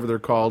Church, whatever they're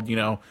called,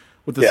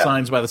 with the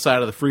signs by the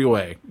side of the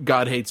freeway.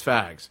 God hates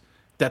fags.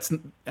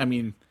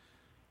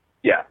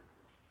 Yeah.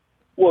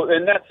 Well,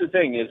 and that's the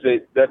thing is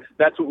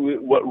that's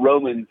what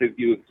Romans, if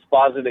you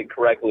exposit it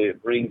correctly,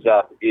 it brings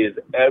up is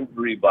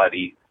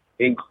everybody,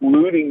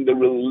 including the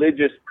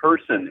religious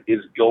person,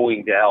 is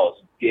going to hell,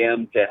 is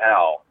damned to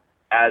hell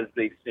as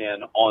they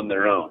stand on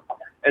their own.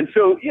 And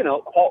so,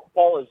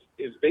 Paul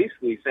is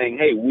basically saying,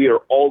 hey, we are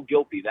all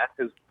guilty. That's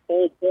his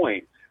whole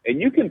point.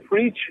 And you can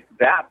preach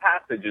that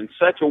passage in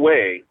such a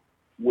way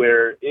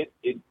where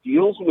it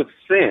deals with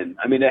sin.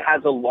 I mean, it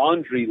has a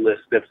laundry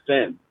list of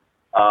sin.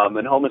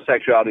 And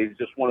homosexuality is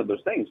just one of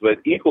those things, but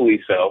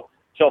equally so,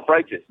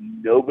 self-righteous.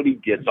 Nobody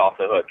gets off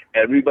the hook.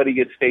 Everybody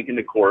gets taken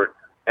to court.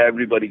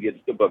 Everybody gets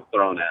the book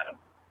thrown at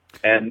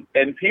them.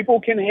 And people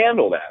can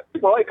handle that.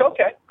 People are like,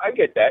 okay, I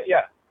get that.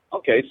 Yeah.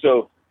 Okay.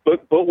 So,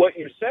 but what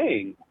you're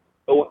saying,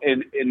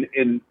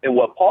 and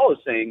what Paul is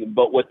saying,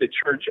 but what the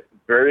church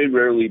very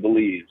rarely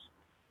believes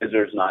is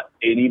there's not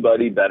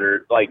anybody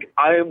better. Like,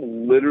 I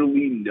am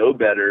literally no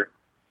better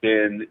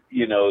than,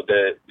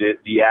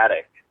 the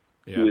addict.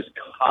 Who is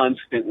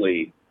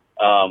constantly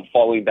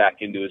falling back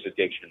into his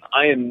addiction.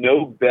 I am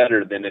no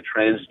better than a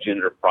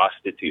transgender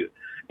prostitute.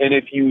 And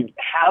if you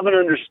haven't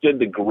understood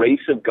the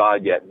grace of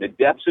God yet, the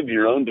depths of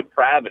your own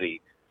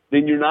depravity,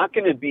 then you're not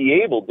going to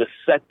be able to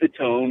set the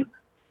tone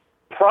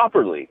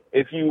properly.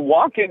 If you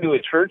walk into a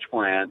church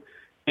plant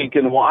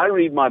thinking, well, I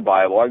read my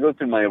Bible, I go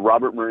through my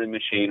Robert Murray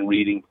M'Cheyne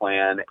reading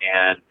plan,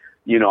 and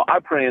I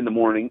pray in the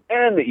morning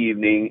and the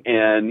evening,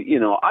 and,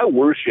 I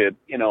worship,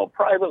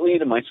 privately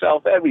to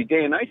myself every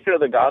day, and I share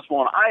the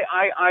gospel, and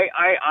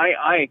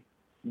I,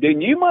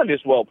 then you might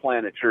as well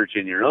plant a church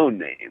in your own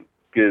name,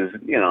 because,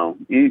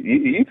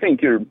 you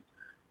think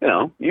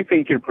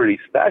you're pretty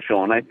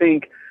special. And I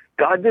think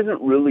God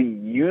doesn't really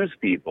use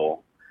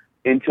people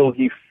until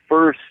he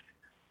first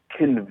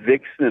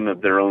convicts them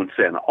of their own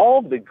sin. All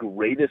of the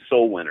greatest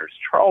soul winners,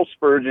 Charles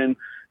Spurgeon,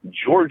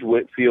 George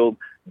Whitefield,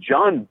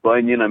 John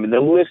Bunyan, I mean, the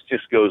list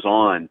just goes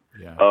on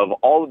of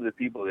all of the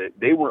people that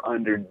they were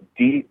under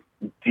deep,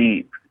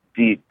 deep,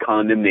 deep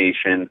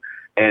condemnation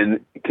and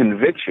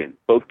conviction,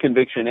 both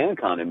conviction and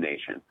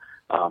condemnation,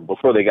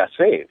 before they got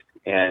saved.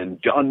 And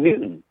John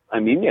Newton, I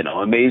mean,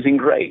 amazing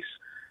grace.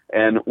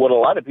 And what a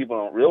lot of people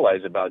don't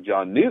realize about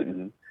John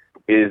Newton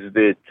is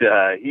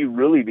that he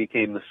really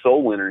became the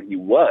soul winner he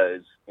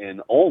was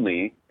in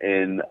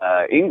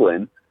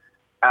England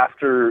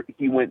after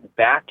he went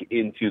back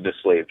into the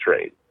slave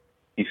trade.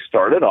 He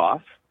started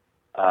off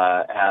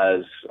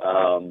as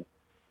a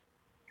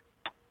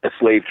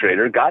slave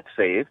trader, got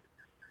saved,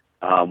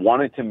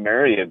 wanted to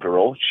marry a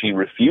girl. She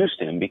refused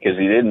him because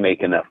he didn't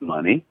make enough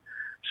money.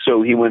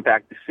 So he went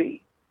back to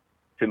sea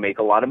to make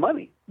a lot of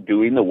money,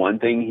 doing the one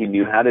thing he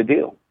knew how to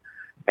do.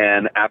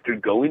 And after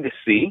going to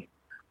sea,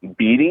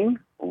 beating,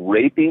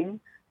 raping,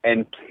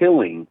 and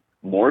killing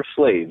more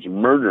slaves,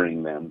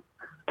 murdering them,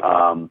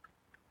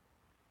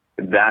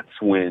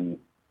 that's when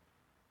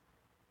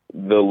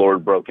the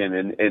Lord broke in.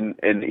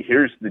 And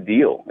here's the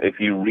deal.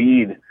 If you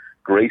read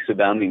Grace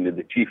Abounding to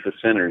the Chief of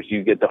Sinners,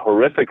 you get the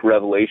horrific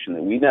revelation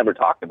that we never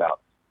talk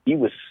about. He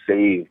was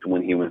saved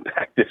when he went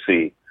back to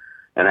sea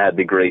and had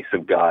the grace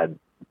of God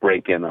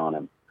break in on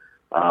him.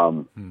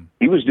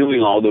 He was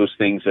doing all those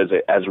things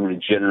as a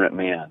regenerate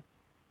man.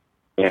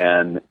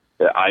 And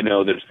I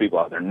know there's people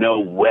out there, no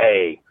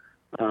way.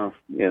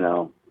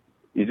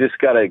 You just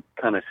got to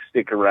kind of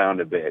stick around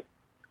a bit.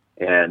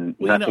 And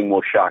nothing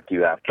will shock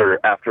you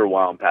after a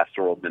while in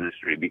pastoral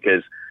ministry,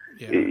 because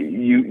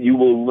you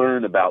will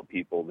learn about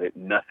people that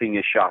nothing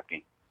is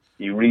shocking.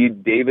 You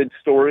read David's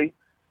story.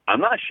 I'm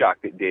not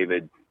shocked that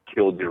David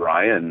killed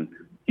Uriah, and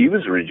he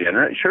was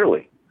regenerate,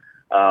 surely.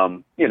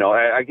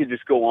 I could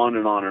just go on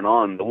and on and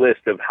on the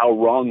list of how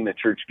wrong the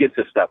church gets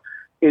this stuff.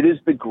 It is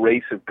the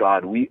grace of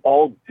God. We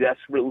all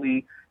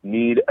desperately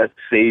need a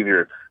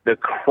Savior. The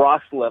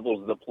cross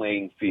levels the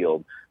playing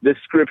field. The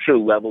Scripture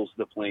levels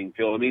the playing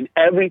field. I mean,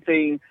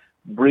 everything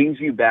brings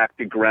you back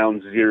to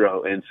ground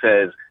zero and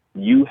says,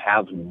 you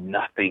have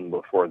nothing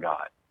before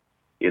God.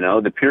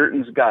 The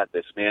Puritans got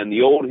this, man.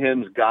 The old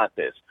hymns got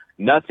this.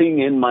 Nothing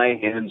in my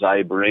hands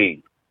I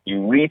bring.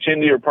 You reach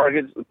into your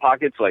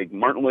pockets like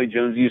Martin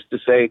Lloyd-Jones used to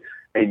say,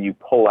 and you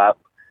pull out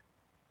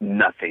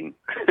nothing.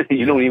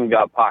 You don't even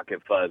got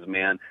pocket fuzz,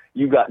 man.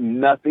 You got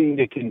nothing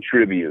to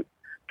contribute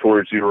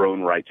towards your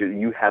own righteousness.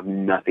 You have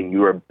nothing.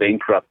 You are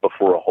bankrupt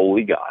before a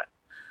holy God.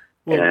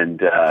 Well,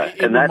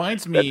 it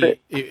reminds me.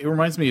 It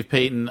reminds me of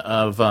Peyton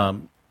of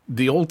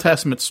the Old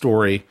Testament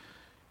story,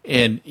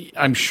 and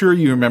I'm sure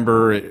you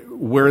remember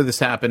where this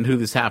happened, who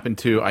this happened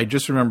to. I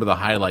just remember the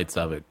highlights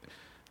of it.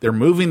 They're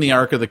moving the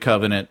Ark of the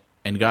Covenant,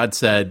 and God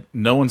said,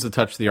 "No one's to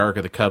touch the Ark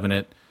of the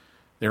Covenant."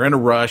 They're in a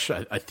rush.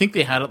 I think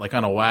they had it like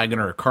on a wagon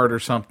or a cart or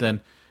something.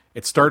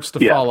 It starts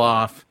to fall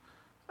off,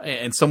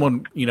 and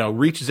someone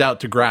reaches out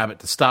to grab it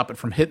to stop it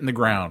from hitting the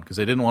ground because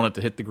they didn't want it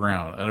to hit the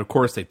ground. And of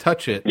course, they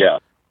touch it. Yeah.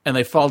 And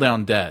they fall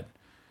down dead.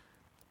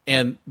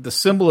 And the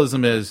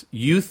symbolism is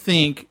you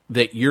think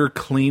that you're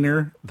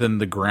cleaner than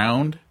the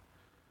ground,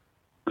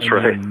 That's and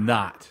right. you're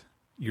not.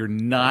 You're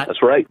not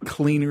That's right.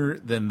 cleaner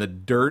than the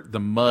dirt, the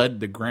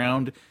mud, the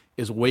ground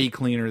is way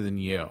cleaner than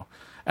you.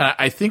 And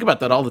I think about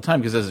that all the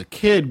time because as a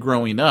kid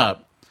growing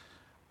up,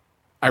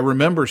 I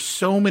remember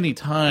so many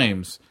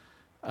times,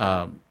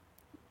 putting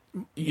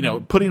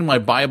my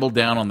Bible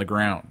down on the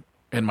ground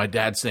and my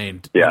dad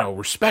saying,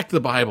 respect the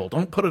Bible,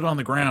 don't put it on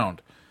the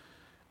ground.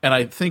 And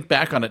I think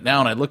back on it now,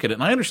 and I look at it,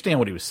 and I understand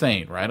what he was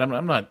saying, right?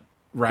 I'm not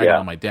ragging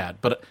on my dad,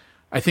 but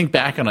I think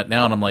back on it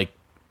now, and I'm like,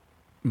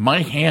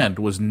 my hand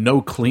was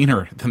no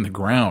cleaner than the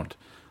ground.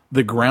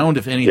 The ground,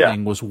 if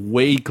anything, was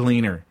way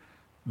cleaner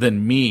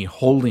than me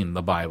holding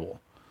the Bible.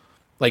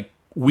 Like,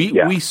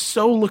 we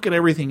so look at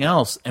everything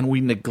else, and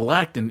we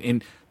neglect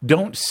and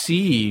don't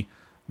see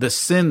the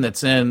sin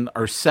that's in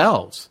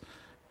ourselves.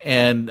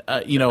 And,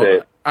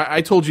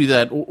 I told you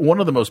that one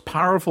of the most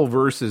powerful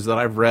verses that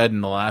I've read in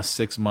the last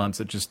 6 months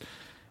that just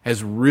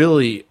has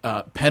really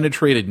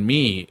penetrated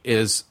me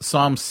is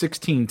Psalm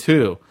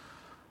 16:2.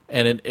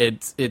 And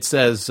it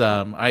says,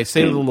 I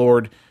say to the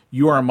Lord,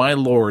 you are my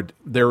Lord.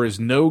 There is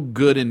no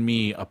good in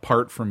me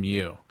apart from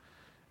you.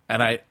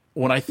 And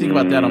when I think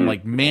about that, I'm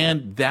like,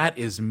 man, that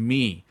is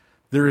me.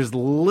 There is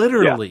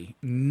literally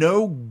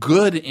no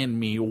good in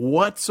me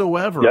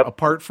whatsoever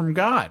apart from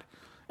God.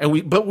 And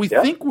we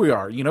think we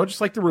are, just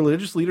like the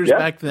religious leaders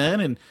back then.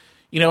 And,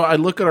 I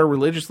look at our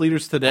religious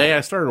leaders today. I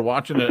started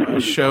watching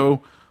a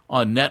show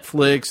on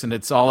Netflix, and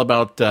it's all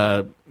about,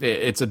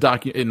 it's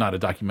not a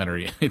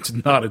documentary. It's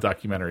not a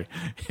documentary.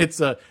 It's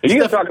a. Are you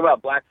going to talk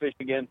about Blackfish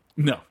again?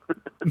 No,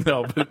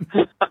 but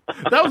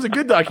that was a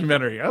good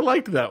documentary. I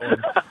liked that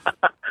one.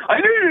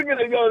 I knew you were going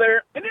to go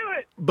there. I knew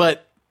it.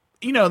 But,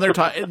 they're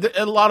talking,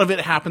 a lot of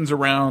it happens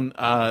around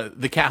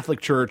the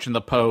Catholic Church and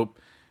the Pope.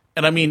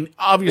 And I mean,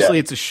 obviously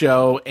it's a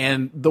show,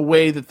 and the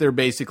way that they're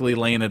basically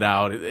laying it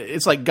out,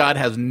 it's like God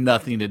has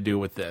nothing to do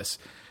with this.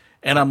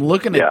 And I'm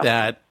looking at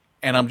that,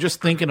 and I'm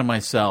just thinking to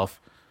myself,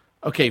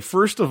 okay,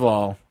 first of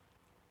all,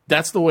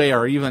 that's the way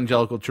our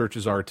evangelical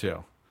churches are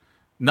too.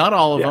 Not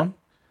all of them,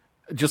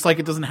 just like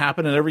it doesn't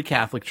happen in every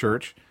Catholic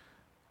church,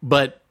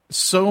 but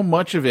so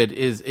much of it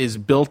is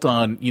built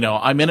on,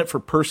 I'm in it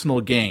for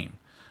personal gain.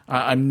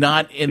 I'm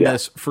not in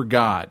this for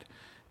God.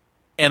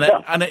 And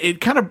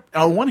it kind of,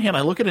 on one hand,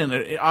 I look at it,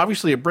 and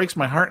obviously it breaks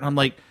my heart, and I'm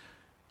like,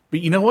 but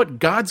you know what?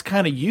 God's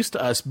kind of used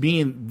to us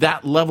being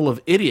that level of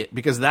idiot,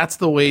 because that's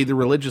the way the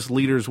religious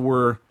leaders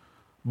were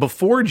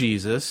before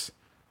Jesus,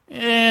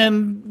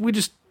 and we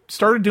just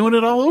started doing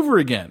it all over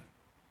again.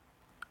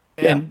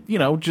 And,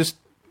 just,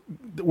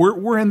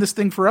 we're in this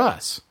thing for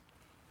us.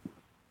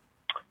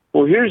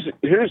 Well, here's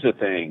the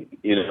thing,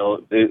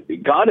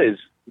 God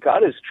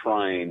is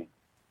trying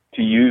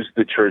to use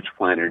the church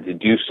planter to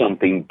do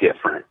something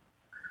different.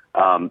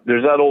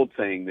 There's that old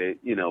saying that,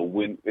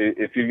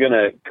 if you're going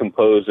to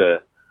compose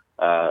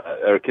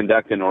or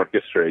conduct an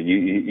orchestra,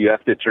 you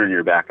have to turn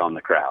your back on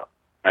the crowd.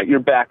 Right? Your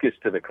back is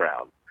to the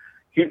crowd.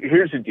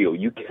 Here's the deal.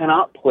 You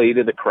cannot play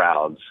to the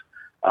crowds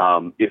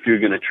if you're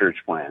going to church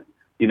plant.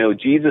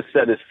 Jesus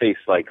set his face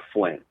like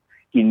flint.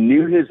 He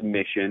knew his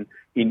mission.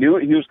 He knew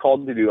what he was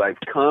called to do. I've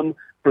come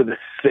for the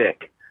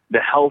sick. The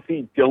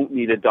healthy don't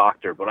need a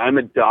doctor, but I'm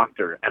a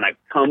doctor, and I've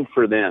come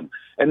for them.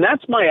 And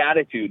that's my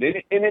attitude.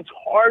 And it's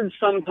hard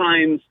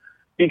sometimes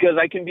because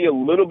I can be a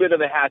little bit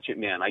of a hatchet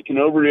man. I can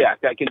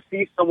overreact. I can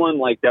see someone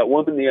like that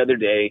woman the other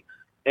day,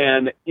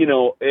 and,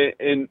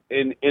 in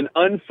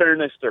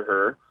unfairness to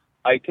her,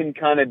 I can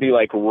kind of be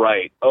like,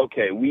 right,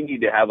 okay, we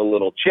need to have a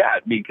little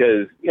chat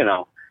because,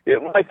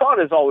 my thought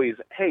is always,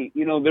 hey,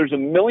 there's a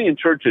million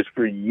churches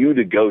for you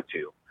to go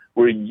to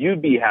where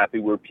you'd be happy,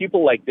 where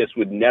people like this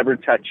would never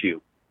touch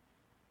you.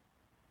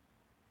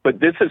 But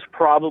this is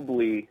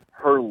probably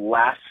her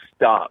last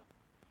stop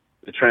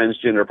the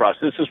transgender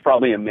process. This is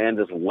probably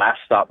Amanda's last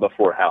stop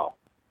before hell.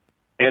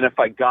 And if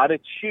I got to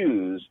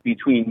choose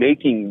between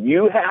making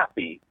you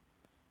happy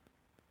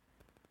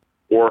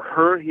or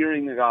her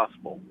hearing the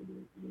gospel,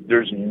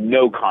 there's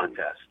no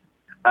contest.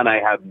 And I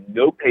have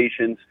no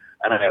patience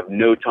and I have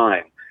no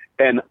time.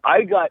 And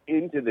I got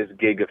into this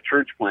gig of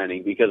church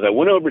planting because I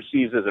went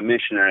overseas as a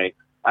missionary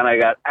and I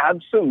got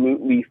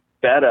absolutely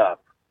fed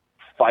up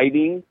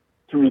fighting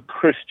through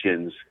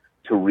Christians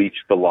to reach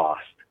the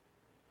lost.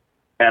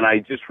 And I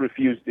just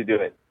refused to do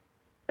it.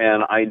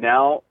 And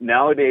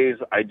nowadays,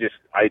 I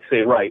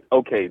say, right,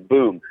 okay,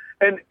 boom.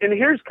 And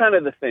here's kind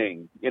of the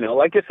thing,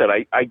 like I said,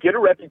 I get a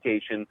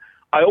reputation.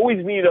 I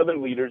always need other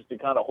leaders to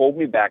kind of hold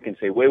me back and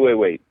say,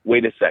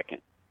 wait a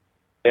second.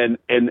 And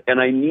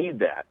I need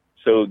that.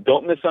 So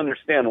don't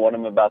misunderstand what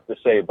I'm about to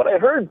say. But I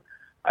heard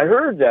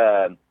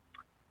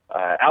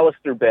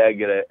Alistair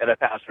Begg at a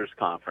pastor's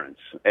conference,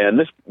 and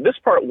this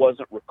part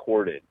wasn't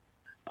recorded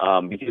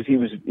because he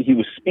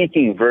was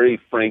speaking very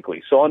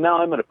frankly. So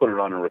now I'm going to put it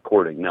on a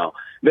recording. Now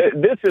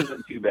this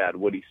isn't too bad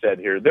what he said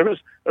here. There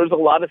was a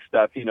lot of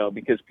stuff,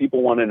 because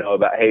people want to know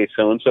about, hey,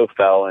 so and so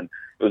fell, and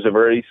it was a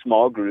very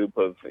small group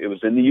it was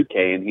in the UK,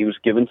 and he was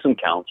given some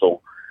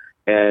counsel,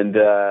 and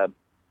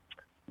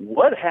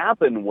what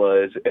happened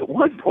was at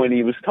one point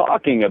he was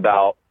talking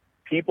about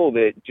people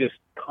that just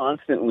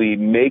constantly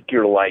make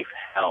your life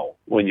hell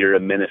when you're a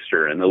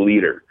minister and a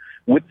leader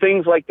with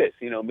things like this.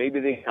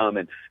 Maybe they come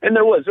and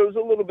there was a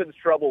little bit of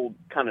trouble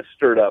kind of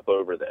stirred up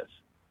over this,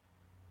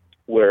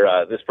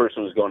 where this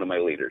person was going to my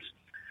leaders.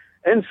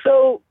 And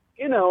so,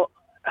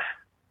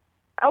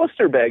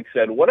 Alistair Begg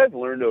said, what I've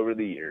learned over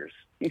the years,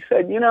 he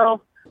said,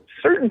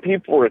 certain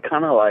people are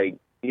kind of like,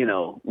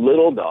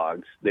 little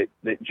dogs that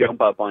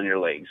jump up on your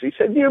legs. He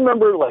said, do you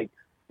remember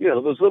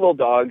those little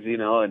dogs,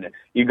 and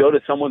you go to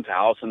someone's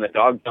house and the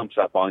dog jumps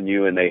up on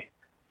you and they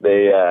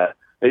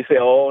say,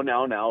 oh,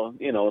 now,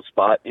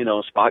 Spot,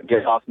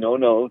 get off.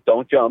 No,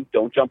 don't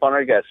jump on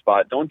our guest,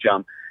 Spot, don't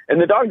jump.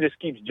 And the dog just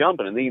keeps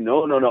jumping and they,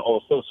 no. Oh,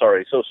 so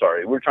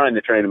sorry. We're trying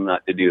to train him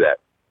not to do that.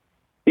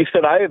 He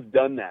said, I have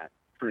done that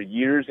for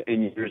years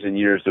and years and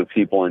years with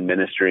people in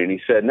ministry. And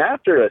he said, and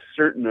after a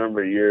certain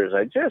number of years,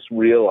 I just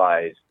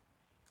realized,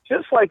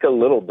 just like a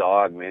little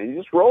dog, man, you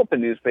just roll up a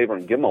newspaper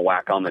and give him a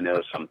whack on the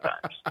nose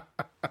sometimes.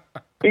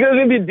 Because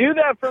if you do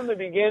that from the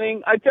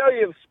beginning, I tell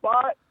you, if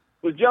Spot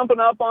was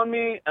jumping up on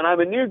me and I'm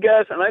a new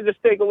guest and I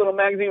just take a little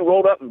magazine,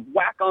 rolled up and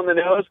whack on the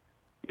nose,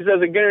 he says,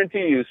 I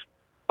guarantee you,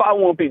 Spot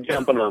won't be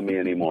jumping on me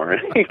anymore.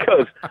 He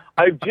goes,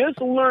 I've just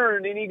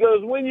learned, and he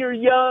goes, when you're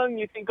young,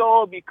 you think,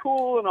 oh, I'll be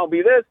cool and I'll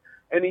be this.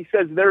 And he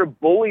says, there are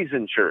bullies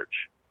in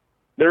church.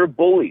 There are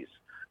bullies.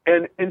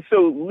 And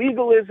so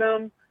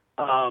legalism,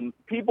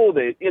 people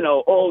that,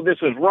 oh, this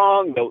is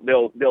wrong.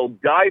 They'll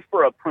die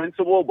for a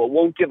principle, but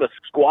won't give a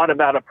squat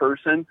about a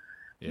person.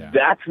 Yeah.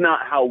 That's not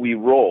how we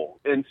roll.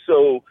 And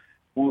so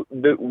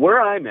where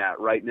I'm at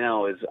right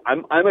now is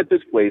I'm at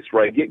this place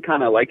where I get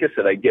kind of, like I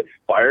said, I get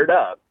fired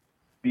up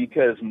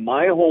because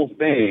my whole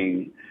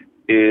thing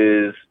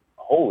is,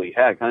 holy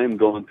heck, I am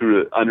going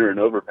through under an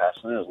overpass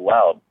and it is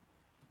loud.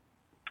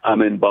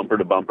 I'm in bumper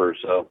to bumper,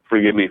 so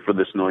forgive me for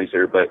this noise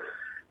here, but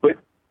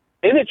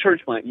in a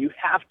church plant, you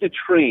have to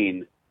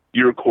train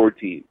your core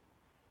team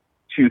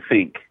to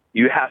think.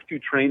 You have to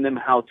train them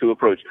how to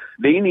approach.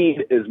 They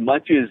need as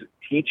much as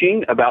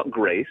teaching about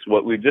grace,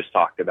 what we've just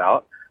talked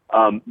about.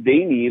 They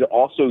need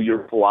also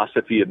your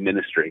philosophy of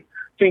ministry.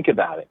 Think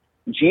about it.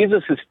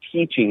 Jesus'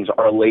 teachings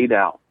are laid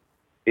out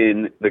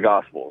in the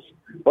Gospels,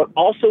 but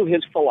also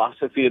his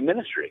philosophy of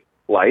ministry,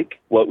 like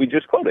what we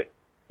just quoted.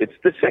 It's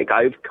the sick.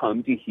 I've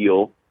come to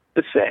heal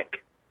the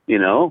sick,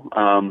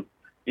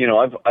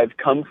 I've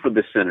come for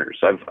the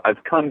sinners.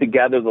 I've come to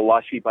gather the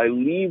lost sheep. I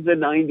leave the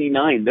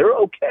 99. They're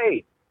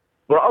okay,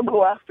 but I'll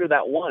go after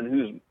that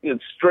one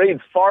who's strayed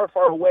far,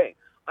 far away.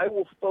 I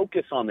will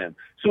focus on them.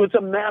 So it's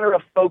a matter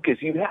of focus.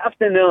 You have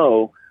to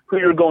know who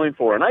you're going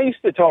for. And I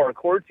used to tell our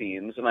core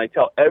teams, and I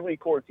tell every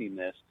core team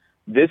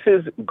this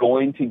is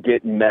going to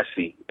get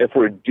messy. If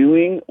we're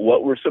doing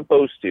what we're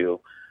supposed to,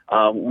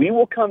 we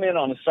will come in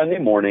on a Sunday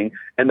morning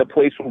and the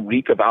place will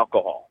reek of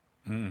alcohol.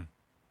 Mm.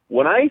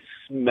 When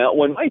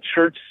my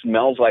church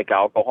smells like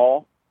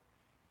alcohol,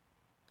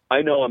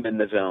 I know I'm in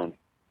the zone.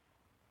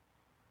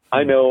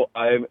 I know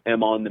I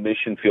am on the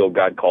mission field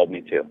God called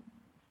me to.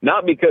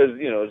 Not because,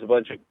 there's a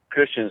bunch of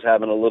Christians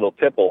having a little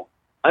tipple.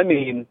 I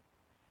mean,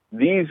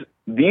 these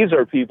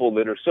are people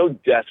that are so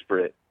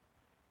desperate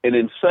and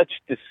in such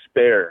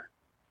despair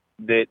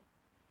that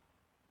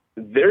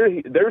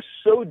they're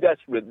so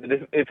desperate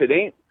that if it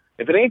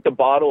ain't the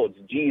bottle, it's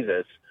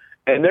Jesus.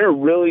 And they're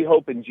really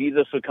hoping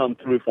Jesus will come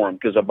through for them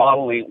because the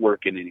bottle ain't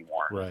working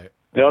anymore. Right.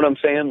 You know what I'm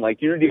saying?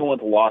 Like, you're dealing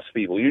with lost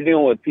people. You're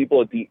dealing with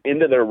people at the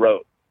end of their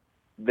road.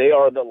 They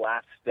are the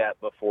last step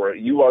before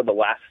you are the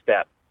last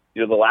step.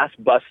 You're the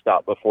last bus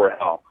stop before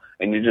hell,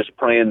 and you're just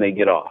praying they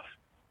get off.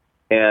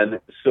 And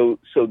so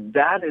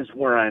that is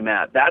where I'm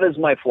at. That is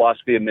my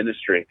philosophy of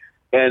ministry.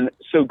 And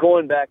so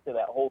going back to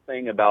that whole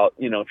thing about,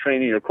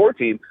 training your core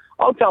team,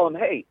 I'll tell them,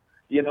 hey,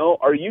 You know,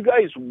 are you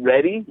guys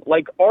ready?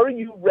 Like, are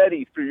you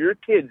ready for your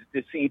kids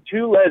to see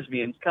two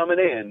lesbians coming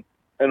in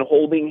and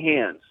holding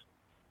hands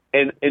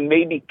and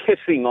maybe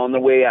kissing on the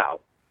way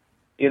out?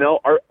 You know,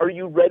 are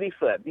you ready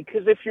for that?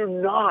 Because if you're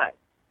not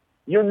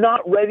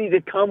ready to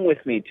come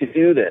with me to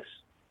do this.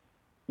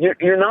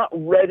 You're not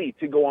ready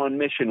to go on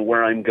mission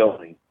where I'm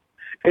going.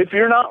 If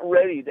you're not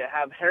ready to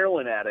have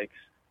heroin addicts,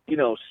 you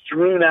know,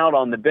 strewn out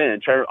on the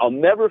bench, I'll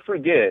never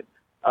forget,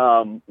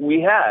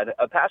 we had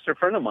a pastor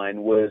friend of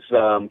mine was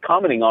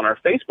commenting on our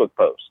Facebook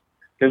post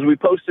because we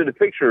posted a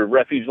picture of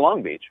Refuge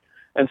Long Beach.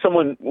 And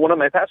one of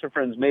my pastor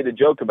friends made a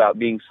joke about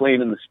being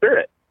slain in the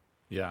spirit.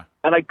 Yeah.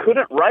 And I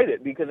couldn't write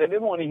it because I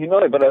didn't want to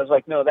humiliate, but I was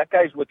like, no, that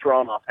guy's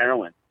withdrawn off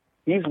heroin.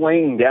 He's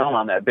laying down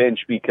on that bench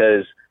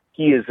because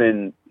he is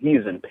in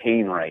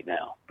pain right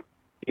now.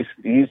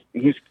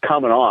 He's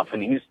coming off,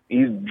 and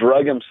he's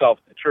drug himself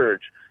to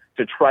church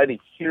to try to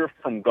hear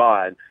from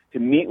God, to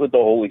meet with the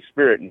Holy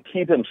Spirit, and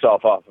keep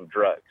himself off of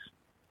drugs.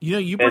 You know,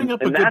 you bring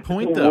up a good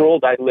point, though. That's the though.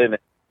 world I live in.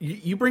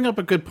 You bring up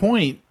a good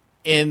point,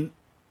 and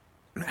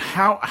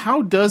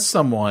how does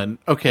someone,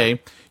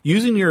 okay,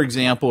 using your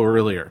example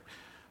earlier,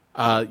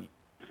 can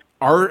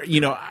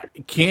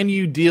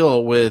you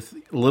deal with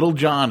little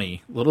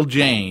Johnny, little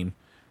Jane,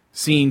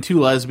 seeing two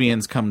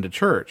lesbians come to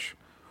church?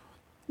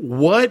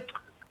 What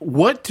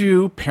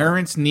do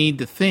parents need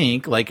to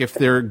think, like if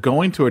they're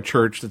going to a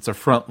church that's a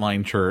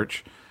frontline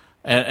church,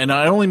 and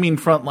I only mean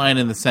frontline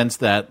in the sense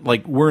that,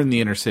 like, we're in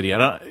the inner city.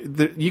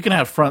 You can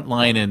have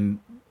frontline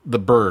in the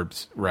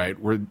burbs, right?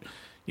 Where,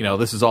 you know,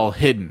 this is all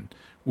hidden.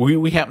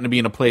 We happen to be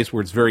in a place where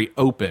it's very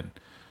open.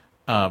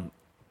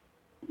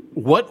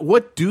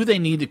 What do they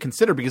need to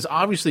consider? Because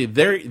obviously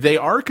they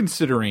are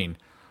considering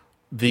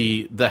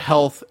the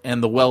health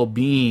and the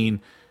well-being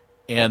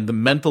and the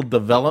mental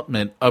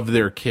development of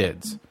their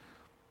kids.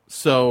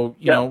 So,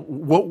 you know,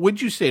 what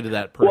would you say to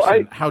that person?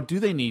 Well, how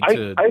do they need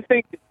to? I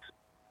think,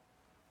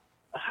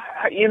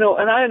 you know,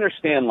 and I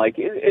understand, like,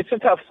 it's a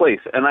tough place.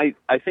 And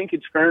I think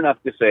it's fair enough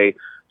to say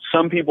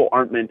some people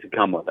aren't meant to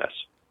come with us.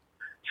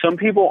 Some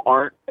people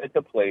aren't at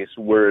the place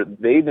where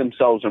they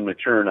themselves are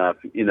mature enough.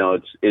 You know,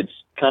 it's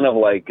kind of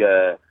like,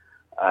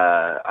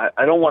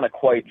 I don't want to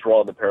quite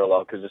draw the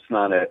parallel because it's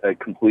not a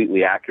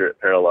completely accurate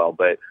parallel,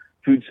 but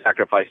food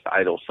sacrifice to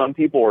idols. Some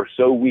people are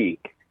so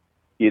weak,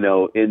 you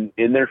know, in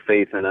their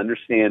faith and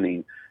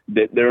understanding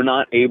that they're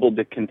not able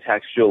to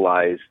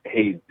contextualize,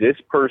 hey, this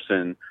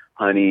person,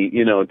 honey,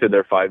 you know, to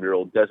their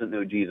 5-year-old doesn't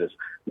know Jesus.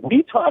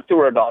 We talk to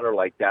our daughter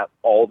like that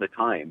all the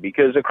time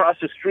because across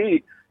the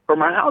street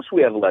from our house,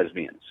 we have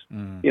lesbians.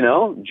 You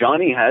know,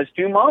 Johnny has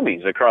 2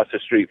 mommies across the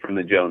street from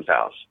the Jones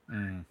house.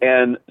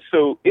 And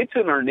so it's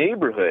in our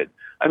neighborhood.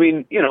 I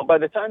mean, you know, by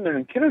the time they're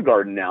in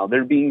kindergarten now,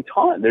 they're being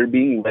taught, they're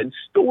being read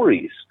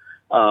stories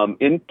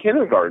in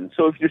kindergarten.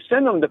 So if you're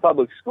sending them to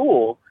public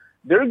school,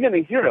 they're going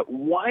to hear it.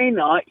 Why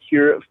not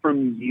hear it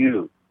from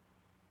you?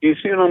 You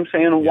see what I'm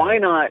saying? Yeah. Why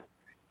not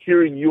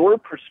hear your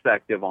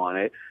perspective on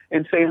it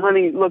and say,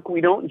 honey, look,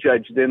 we don't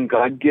judge them.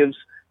 God gives,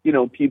 you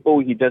know, people,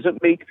 he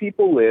doesn't make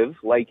people live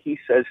like he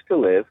says to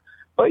live.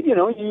 But, you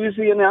know, you use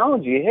the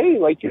analogy, hey,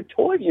 like your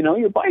toy, you know,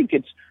 your bike,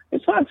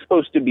 it's not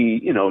supposed to be,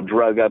 you know,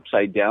 drug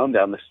upside down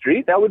the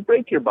street. That would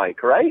break your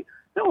bike, right?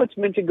 No, it's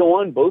meant to go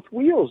on both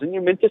wheels, and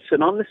you're meant to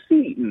sit on the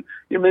seat, and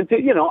you're meant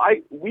to, you know,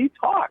 we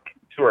talk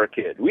to our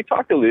kid. We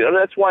talk to them.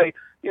 That's why,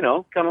 you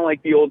know, kind of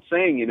like the old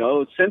saying, you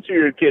know, censor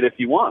your kid if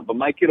you want, but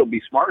my kid will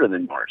be smarter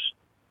than yours.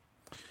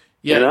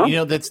 Yeah, you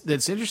know,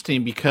 that's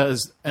interesting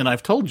because, and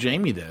I've told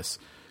Jamie this,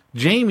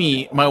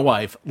 Jamie, my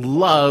wife,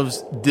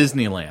 loves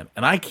Disneyland,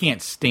 and I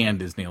can't stand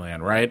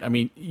Disneyland, right? I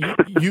mean,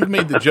 you've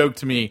made the joke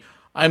to me,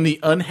 I'm the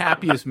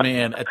unhappiest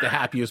man at the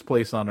happiest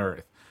place on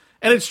earth.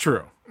 And it's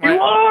true. You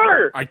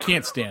are! I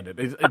can't stand it.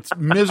 It's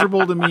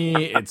miserable to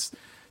me. It's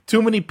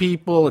too many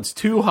people. It's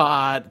too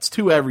hot. It's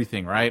too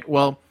everything, right?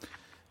 Well,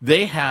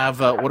 they have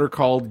what are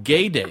called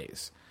gay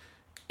days.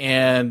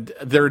 And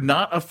they're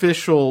not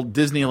official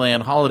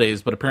Disneyland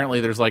holidays, but apparently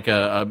there's like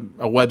a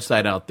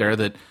website out there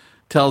that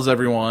tells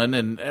everyone,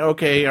 and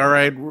okay, all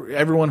right,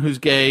 everyone who's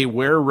gay,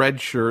 wear a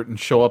red shirt and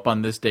show up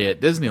on this day at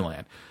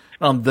Disneyland.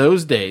 And on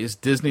those days,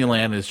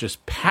 Disneyland is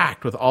just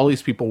packed with all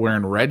these people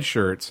wearing red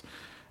shirts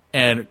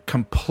and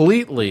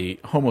completely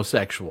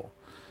homosexual.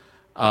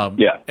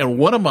 And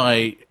one of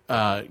my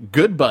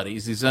good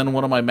buddies, he's in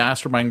one of my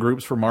mastermind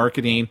groups for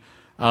marketing.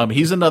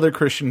 He's another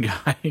Christian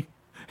guy,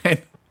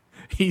 and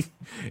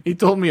he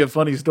told me a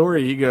funny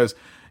story. He goes,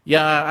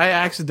 yeah, I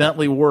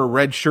accidentally wore a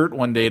red shirt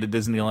one day to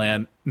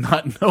Disneyland,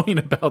 not knowing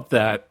about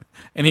that.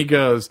 And he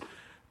goes,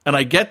 and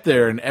I get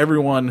there, and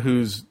everyone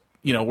who's,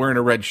 you know, wearing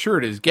a red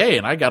shirt is gay,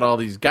 and I got all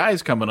these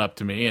guys coming up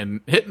to me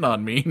and hitting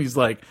on me. And he's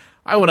like,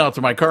 I went out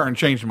to my car and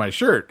changed my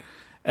shirt.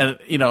 And,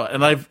 you know,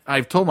 and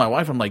I've told my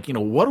wife, I'm like, you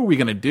know, what are we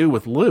going to do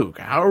with Luke?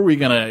 How are we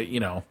going to, you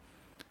know,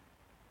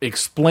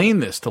 explain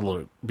this to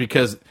Luke?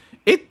 Because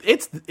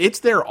it's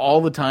there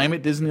all the time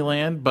at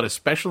Disneyland, but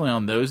especially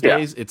on those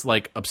days, it's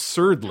like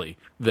absurdly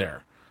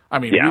there. I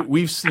mean,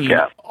 we've seen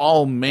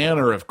all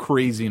manner of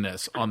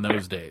craziness on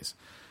those days.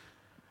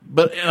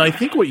 But and I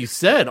think what you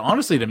said,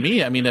 honestly, to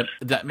me, I mean,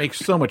 that makes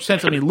so much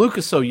sense. I mean, Luke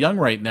is so young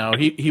right now;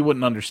 he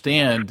wouldn't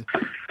understand.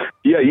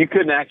 Yeah, you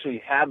couldn't actually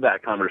have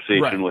that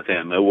conversation with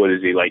him. What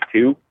is he, like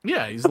 2?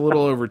 Yeah, he's a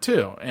little over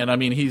 2, and I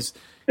mean, he's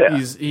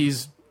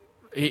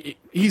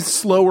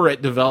slower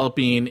at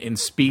developing in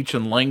speech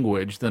and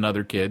language than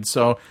other kids.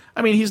 So,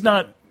 I mean,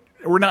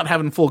 we're not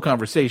having full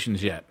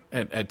conversations yet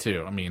at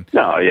 2. I mean,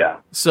 no, yeah.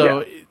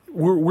 So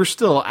we're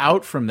still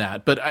out from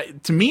that.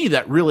 But to me,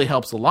 that really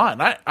helps a lot.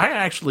 And I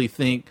actually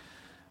think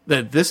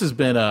that this has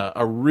been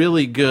a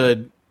really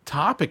good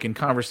topic and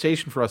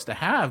conversation for us to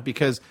have,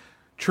 because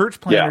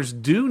church planners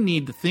do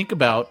need to think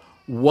about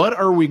what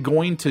are we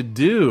going to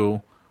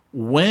do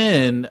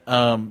when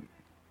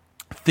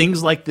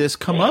things like this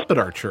come up at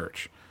our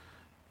church.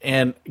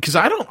 And because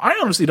I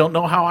honestly don't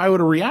know how I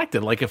would have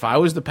reacted. Like if I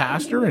was the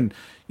pastor and,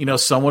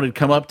 someone had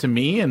come up to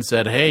me and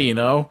said, hey,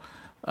 the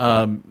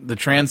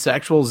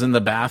transsexual's in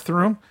the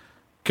bathroom.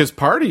 Because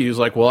part of you is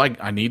like, well,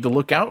 I need to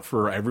look out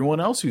for everyone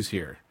else who's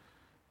here.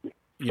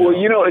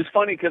 It's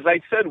funny because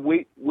I said,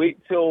 wait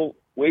till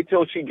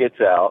she gets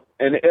out.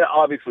 And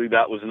obviously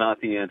that was not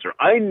the answer.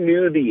 I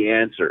knew the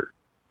answer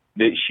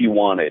that she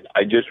wanted.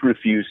 I just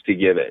refused to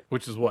give it.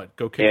 Which is what?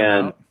 Go kick her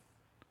out?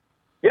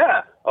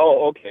 Yeah.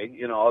 Oh, okay.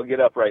 I'll get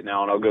up right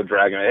now and I'll go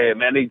drag her. Hey,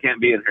 Amanda, you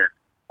can't be in here.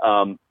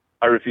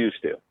 I refuse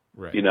to.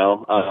 Right.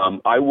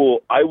 I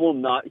will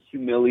not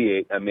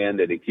humiliate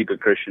Amanda to keep a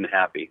Christian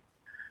happy.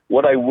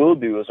 What I will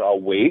do is I'll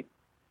wait.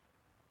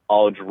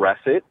 I'll address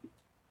it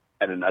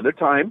at another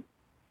time.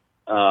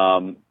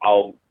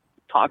 I'll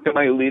talk to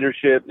my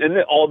leadership, and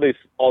all this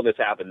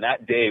happened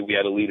that day. We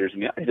had a leaders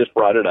meeting. I just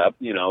brought it up,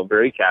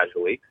 very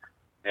casually,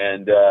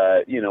 and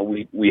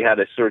we had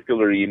a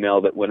circular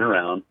email that went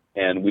around,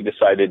 and we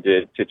decided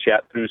to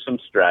chat through some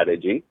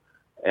strategy,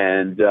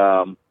 and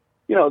that's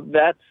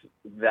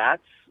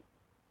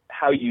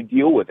how you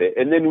deal with it.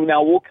 And then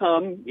now we'll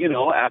come,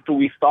 after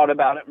we've thought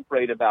about it and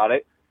prayed about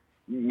it,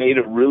 made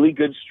a really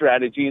good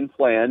strategy and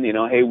plan.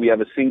 Hey, we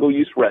have a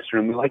single-use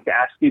restroom. We like to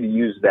ask you to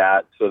use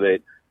that so that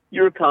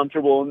you're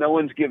comfortable. No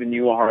one's giving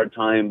you a hard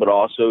time, but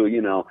also,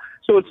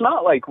 so it's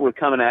not like we're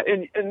coming at,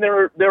 and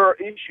there are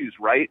issues,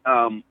 right?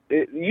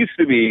 It used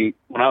to be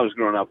when I was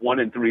growing up, 1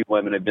 in 3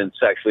 women had been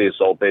sexually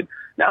assaulted.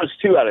 Now it's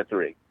 2 out of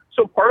 3.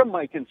 So part of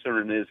my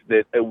concern is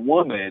that a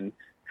woman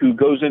who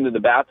goes into the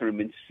bathroom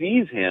and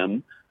sees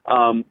him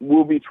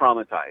will be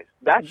traumatized.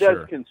 That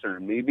does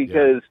concern me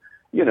because,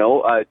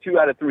 2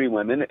 out of 3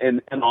 women,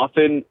 and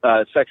often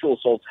sexual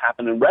assaults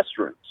happen in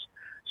restrooms.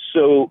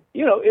 So,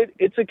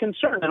 it's a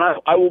concern, and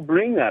I will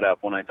bring that up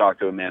when I talk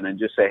to a man and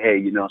just say,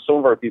 hey, some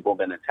of our people have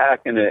been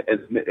attacked in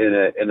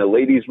a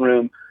ladies'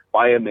 room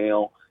by a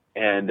male,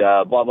 and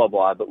blah, blah,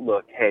 blah. But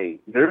look, hey,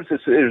 there's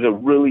a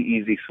really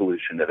easy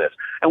solution to this.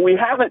 And we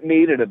haven't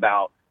made it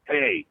about,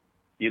 hey,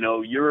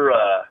 you're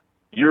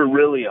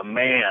really a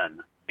man,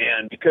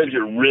 and because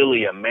you're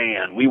really a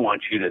man, we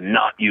want you to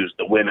not use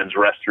the women's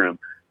restroom,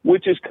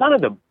 which is kind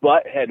of the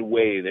butthead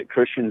way that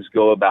Christians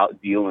go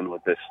about dealing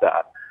with this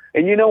stuff.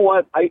 And you know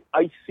what? I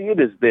see it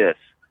as this.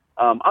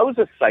 I was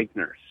a psych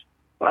nurse.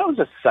 When I was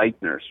a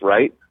psych nurse,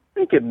 right,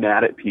 I get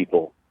mad at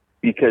people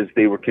because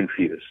they were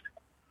confused,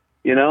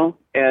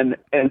 And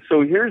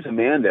so here's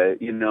Amanda,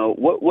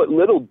 what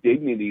little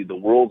dignity the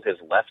world has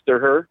left to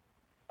her,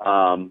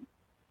 and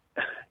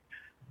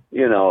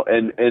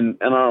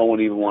I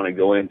don't even want to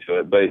go into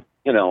it, but,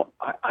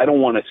 I don't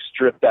want to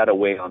strip that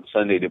away on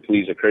Sunday to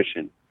please a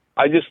Christian.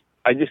 I just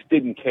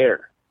didn't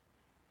care.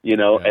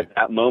 At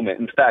that moment.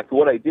 In fact,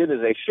 what I did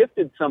is I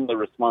shifted some of the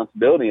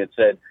responsibility and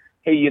said,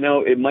 hey,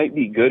 it might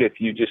be good if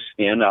you just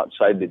stand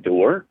outside the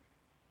door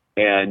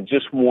and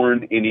just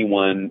warn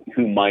anyone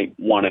who might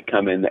want to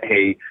come in that,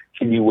 hey,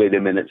 can you wait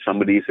a minute?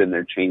 Somebody's in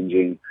there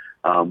changing,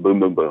 boom,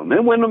 boom, boom.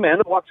 And when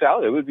Amanda walks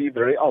out, it would be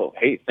very, oh,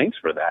 hey, thanks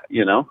for that,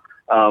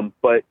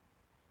 But,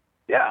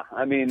 yeah,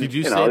 I mean. Did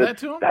you say that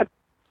to him?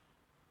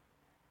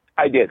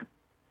 I did.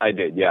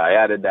 Yeah, I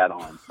added that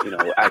on.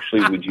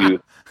 Actually,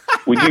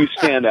 would you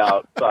stand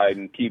outside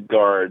and keep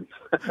guard?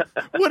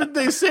 What did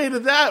they say to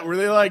that? Were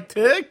they like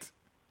ticked?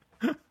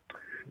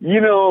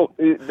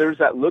 There's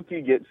that look you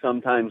get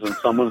sometimes when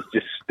someone's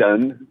just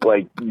stunned,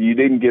 like you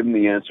didn't give them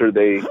the answer.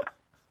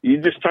 You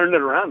just turned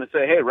it around and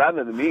say, hey,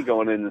 rather than me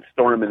going in and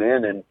storming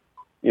in and,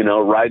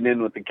 riding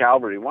in with the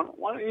cavalry, why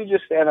don't you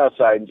just stand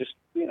outside and just,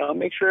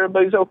 make sure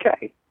everybody's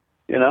okay?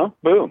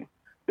 Boom.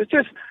 It's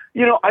just,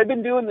 I've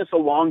been doing this a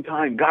long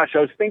time. Gosh, I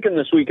was thinking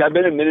this week, I've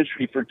been in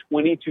ministry for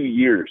 22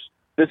 years.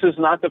 This is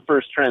not the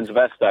first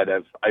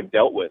transvestite I've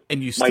dealt with.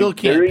 And you still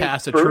can't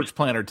pass a church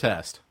planner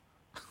test.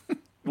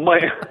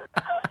 But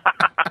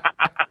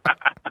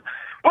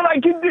I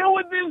can deal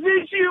with this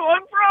issue, I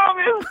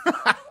promise.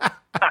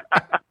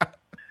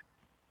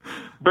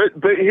 But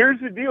here's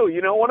the deal.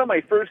 One of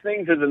my first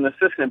things as an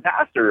assistant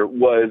pastor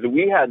was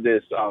we had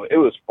this, it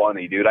was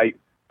funny, dude.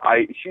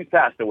 She's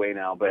passed away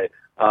now, but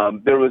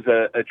there was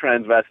a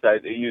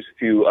transvestite that used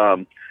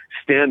to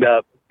stand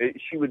up.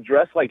 She would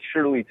dress like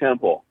Shirley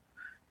Temple,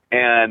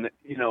 and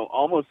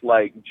almost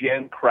like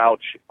Jen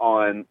Crouch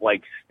on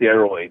like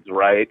steroids,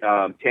 right?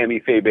 Tammy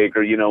Faye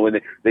Baker, when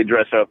they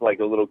dress her up like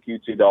a little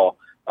cutesy doll.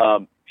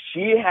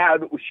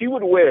 She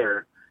would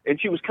wear,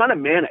 and she was kind of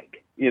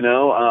manic,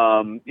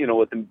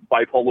 with the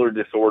bipolar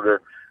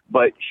disorder,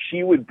 but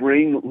she would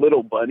bring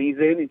little bunnies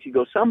in, and she'd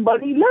go,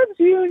 "Somebody loves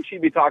you," and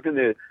she'd be talking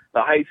to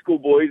the high school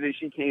boys as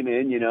she came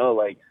in,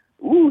 like,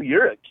 "Ooh,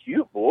 you're a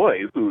cute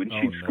boy." Ooh, and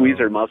she'd squeeze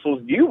her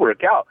muscles. "Do you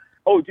work out?"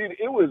 Oh, dude,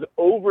 it was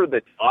over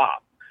the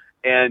top.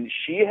 And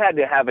she had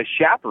to have a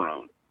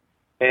chaperone.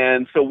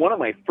 And so one of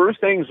my first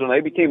things when I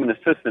became an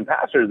assistant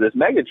pastor of this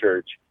mega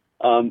church,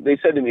 they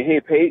said to me, "Hey,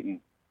 Peyton,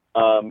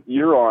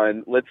 you're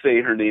on," let's say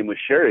her name was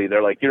Sherry.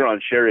 They're like, "You're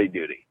on Sherry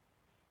duty."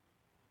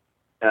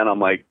 And I'm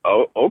like,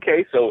 "Oh,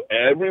 okay." So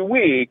every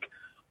week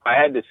I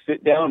had to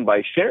sit down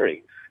by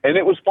Sherry. And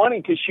it was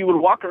funny because she would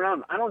walk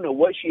around. I don't know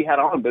what she had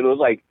on, but it was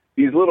like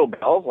these little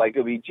bells, like it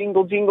would be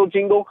jingle, jingle,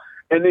 jingle.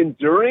 And then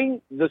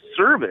during the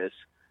service,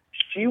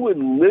 she would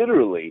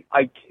literally,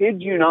 I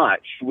kid you not,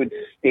 she would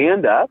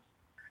stand up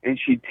and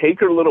she'd take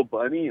her little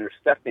bunny or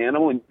stuffed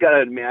animal, and you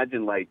gotta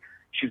imagine, like,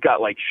 she's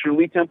got like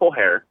Shirley Temple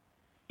hair,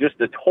 just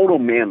a total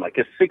man, like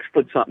a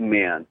 6-foot-something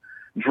man,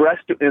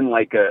 dressed in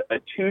like a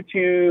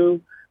tutu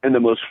and the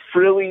most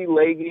frilly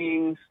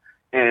leggings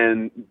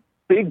and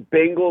big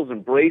bangles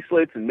and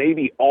bracelets and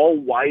maybe all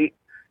white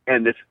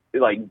and this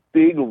like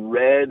big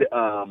red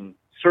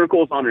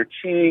circles on her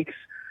cheeks.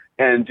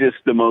 And just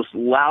the most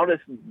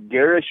loudest,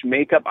 garish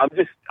makeup.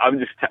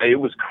 It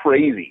was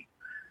crazy.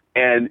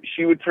 And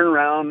she would turn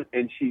around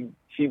and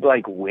she'd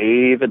like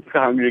wave at the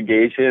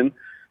congregation.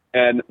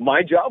 And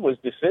my job was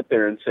to sit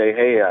there and say,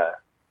 "Hey,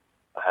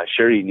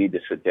 Sherry, you need to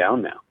sit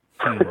down now."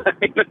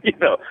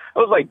 It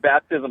was like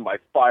baptism by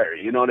fire.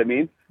 You know what I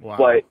mean? Wow.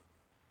 But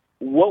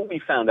what we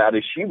found out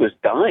is she was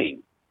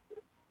dying.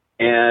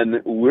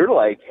 And we're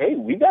like, "Hey,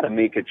 we got to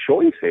make a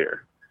choice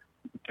here.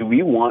 Do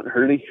we want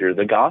her to hear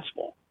the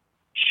gospel?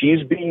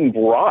 She's being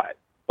brought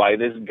by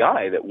this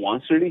guy that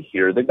wants her to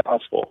hear the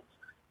gospel.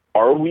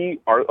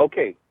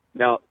 Okay,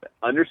 now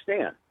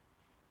understand,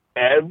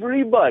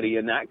 everybody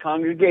in that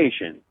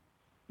congregation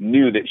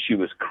knew that she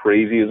was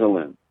crazy as a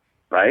loon,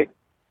 right?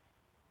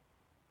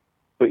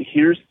 But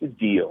here's the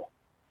deal.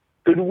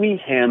 Could we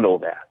handle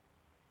that?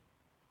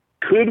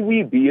 Could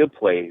we be a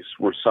place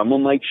where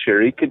someone like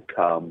Sherry could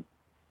come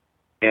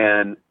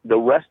and the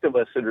rest of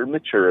us that are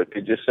mature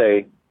could just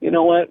say, "You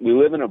know what? We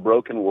live in a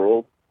broken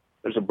world.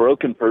 There's a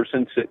broken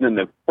person sitting in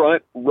the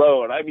front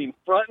row," and I mean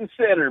front and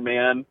center,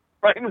 man,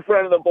 right in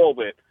front of the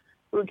pulpit,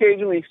 who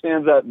occasionally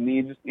stands up and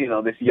needs,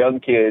 this young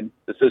kid,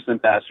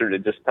 assistant pastor, to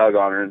just tug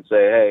on her and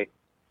say, "Hey,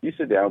 you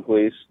sit down,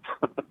 please."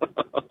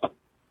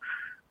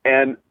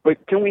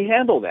 But can we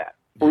handle that?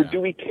 Or do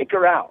we kick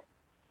her out?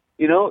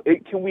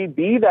 Can we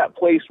be that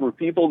place where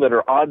people that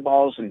are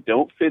oddballs and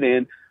don't fit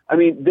in? I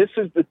mean, this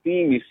is the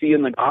theme you see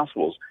in the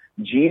Gospels.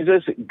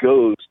 Jesus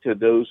goes to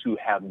those who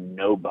have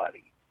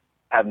nobody.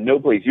 Have no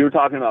place. You were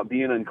talking about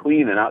being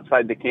unclean and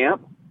outside the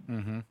camp.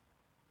 Mm-hmm.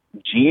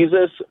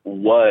 Jesus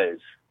was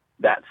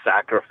that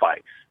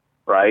sacrifice,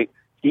 right?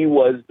 He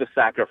was the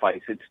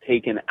sacrifice. It's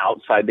taken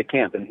outside the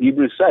camp. And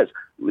Hebrews says,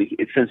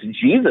 since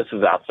Jesus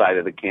is outside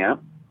of the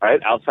camp, right,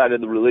 outside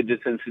of the religious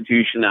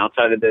institution,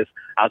 outside of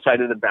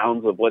the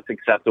bounds of what's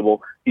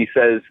acceptable, he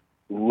says,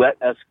 let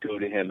us go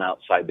to him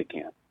outside the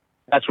camp.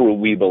 That's where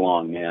we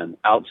belong, man,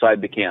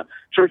 outside the camp.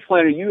 Church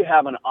planter, you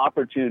have an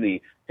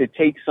opportunity to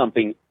take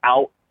something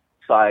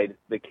outside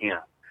the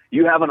camp.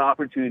 You have an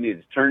opportunity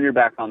to turn your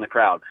back on the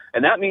crowd.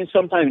 And that means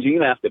sometimes you're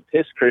going to have to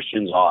piss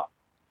Christians off.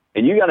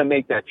 And you got to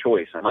make that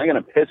choice. Am I going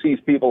to piss these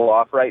people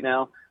off right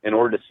now in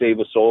order to save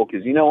a soul?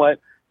 Because you know what?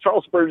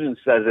 Charles Spurgeon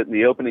says it in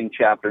the opening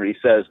chapter. He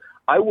says,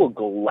 "I will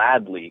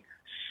gladly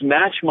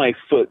smash my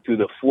foot through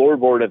the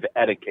floorboard of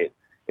etiquette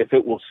if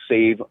it will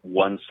save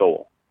one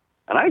soul."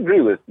 And I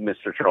agree with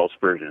Mr. Charles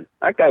Spurgeon.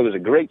 That guy was a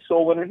great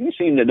soul winner. He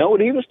seemed to know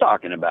what he was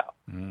talking about.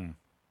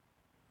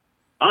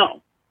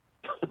 Oh.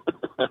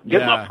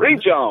 Get my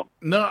preach on.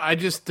 No, I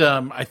just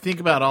I think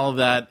about all of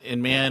that,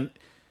 and man,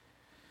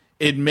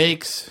 it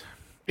makes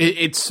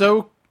it's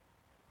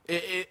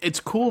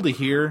cool to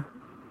hear,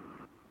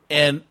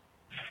 and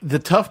the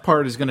tough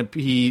part is going to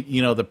be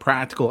the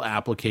practical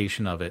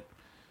application of it,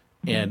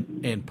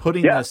 and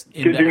putting us into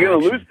action. Because you're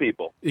going to lose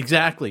people.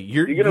 Exactly,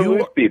 you're going to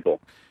lose people.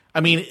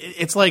 I mean,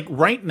 it's like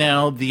right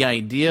now the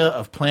idea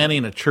of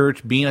planning a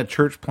church, being a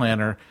church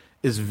planner,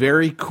 is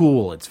very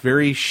cool. It's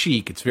very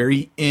chic. It's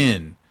very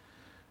in.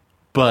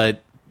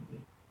 But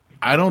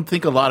I don't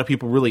think a lot of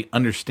people really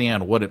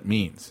understand what it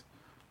means.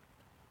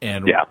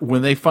 And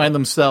when they find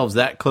themselves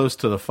that close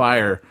to the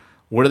fire,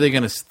 what are they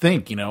going to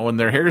think, when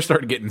their hair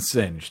starts getting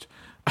singed?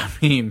 I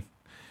mean,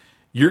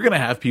 you're going to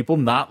have people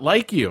not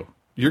like you.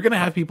 You're going to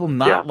have people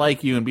not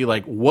like you and be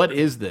like, what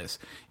is this?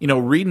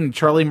 Reading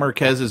Charlie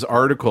Marquez's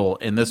article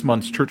in this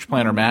month's Church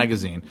Planner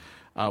magazine,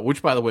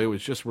 which, by the way,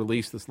 was just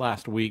released this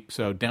last week,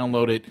 so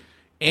download it.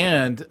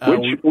 And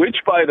which,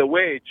 by the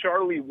way,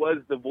 Charlie was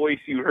the voice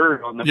you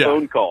heard on the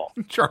phone call.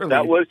 Charlie.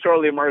 That was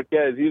Charlie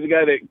Marquez. He's the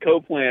guy that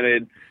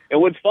co-planted.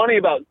 And what's funny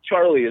about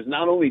Charlie is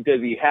not only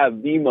does he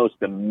have the most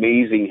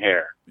amazing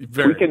hair,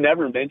 we can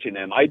never mention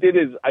him. I did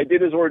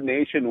his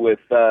ordination with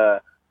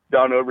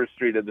Don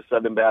Overstreet of the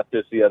Southern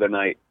Baptist the other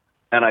night,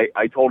 and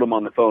I told him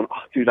on the phone,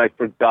 "Oh, dude, I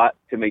forgot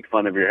to make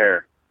fun of your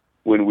hair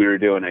when we were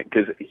doing it,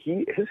 because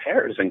his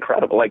hair is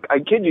incredible. Like, I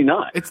kid you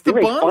not. It's the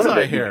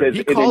bonsai hair.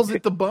 He calls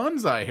it the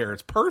bonsai hair.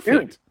 It's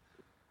perfect. Dude,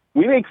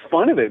 we make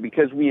fun of it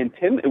because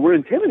we're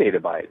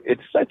intimidated by it.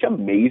 It's such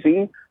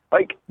amazing.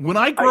 Like, when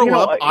I grow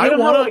up, I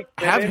want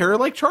to have hair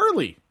like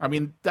Charlie. I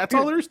mean, that's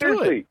all there is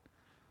to it.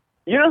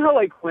 You know how,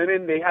 like,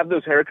 women, they have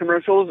those hair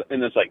commercials,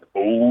 and it's like,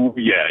 oh,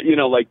 yeah,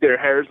 like their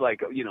hair's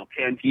like,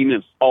 Pantene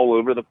is all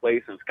over the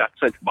place, and it's got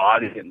such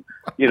body, and,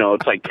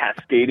 it's like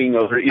cascading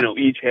over,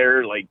 each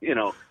hair, like,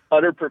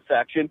 utter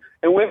perfection.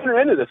 And women are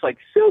into this, like,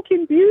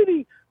 silken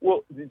beauty.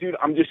 Well, dude,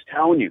 I'm just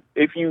telling you,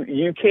 if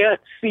you can't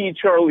see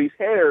Charlie's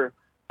hair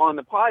on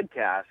the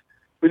podcast,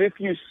 but if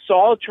you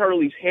saw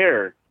Charlie's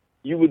hair,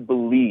 you would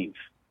believe.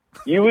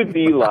 You would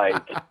be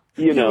like,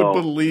 you would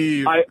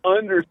believe. I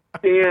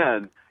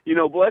understand.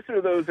 Blessed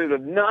are those that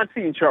have not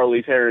seen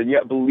Charlie's hair and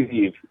yet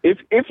believe.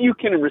 If you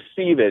can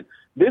receive it,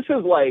 this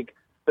is like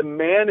the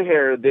man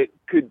hair that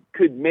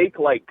could make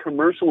like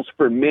commercials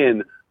for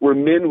men, where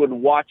men would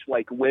watch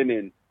like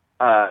women,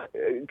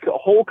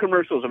 whole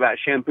commercials about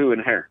shampoo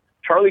and hair.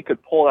 Charlie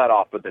could pull that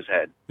off with his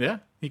head. Yeah,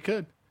 he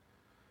could.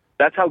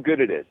 That's how good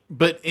it is.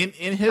 But in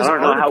his I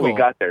don't know how we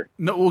got there.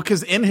 No, well,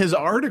 because in his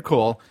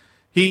article,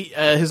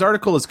 his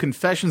article is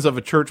Confessions of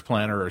a Church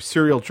Planner, or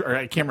or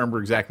I can't remember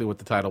exactly what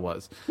the title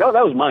was. No,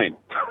 that was mine.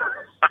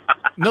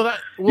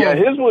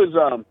 His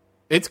was.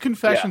 It's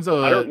Confessions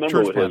of a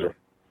Church Planner.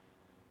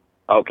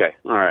 Okay,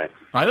 all right.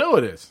 I know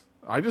it is.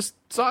 I just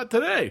saw it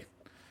today.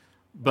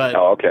 But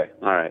okay,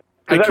 all right.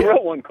 Because I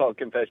wrote one called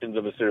Confessions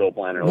of a Serial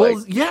Planner.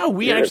 Well,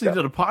 we actually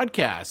did a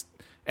podcast,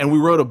 and we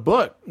wrote a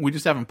book. We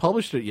just haven't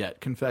published it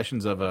yet.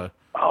 Confessions of a.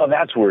 Oh,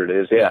 that's where it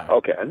is. Yeah.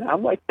 Okay.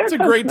 I'm like, that's a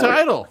great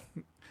title.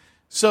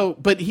 So,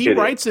 but he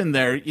writes in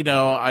there,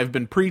 I've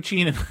been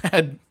preaching and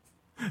had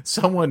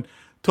someone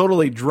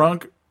totally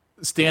drunk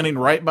standing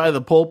right by the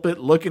pulpit,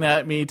 looking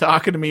at me,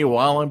 talking to me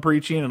while I'm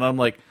preaching, and I'm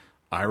like,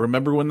 I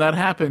remember when that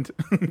happened.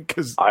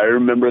 Because I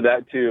remember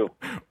that too.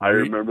 I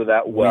remember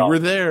that well. We were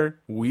there.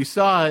 We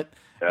saw it.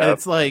 Yep. And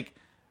it's like,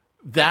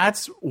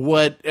 that's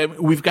what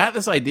we've got,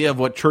 this idea of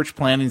what church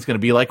planning is going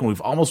to be like, and we've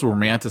almost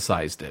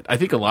romanticized it. I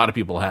think a lot of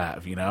people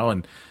have,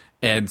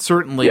 and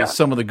certainly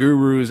some of the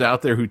gurus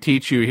out there who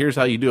teach you, here's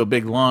how you do a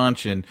big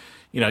launch, and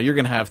you're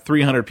going to have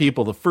 300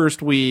 people the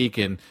first week,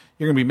 and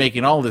you're going to be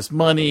making all this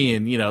money,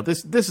 and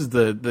this is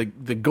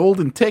the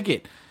golden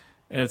ticket.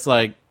 And it's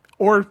like,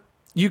 or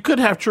you could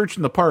have church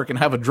in the park and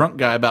have a drunk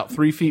guy about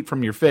 3 feet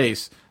from your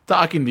face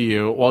talking to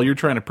you while you're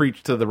trying to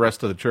preach to the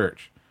rest of the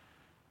church.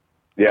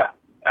 Yeah,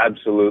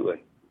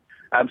 absolutely.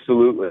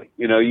 Absolutely.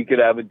 You could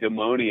have a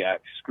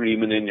demoniac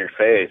screaming in your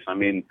face. I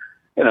mean,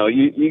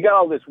 you got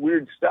all this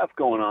weird stuff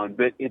going on,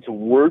 but it's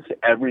worth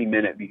every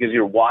minute, because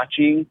you're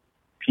watching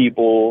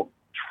people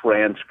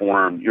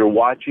transform. You're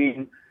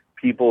watching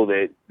people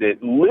that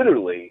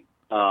literally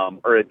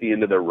are at the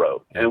end of their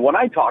rope. And when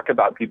I talk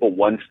about people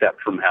one step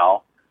from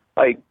hell,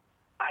 like,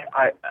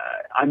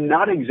 I'm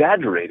not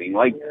exaggerating.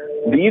 Like,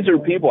 these are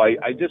people,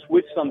 I just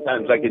wish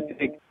sometimes I could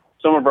take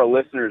some of our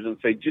listeners and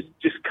say, just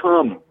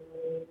come,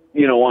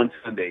 on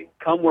Sunday,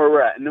 come where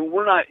we're at. And then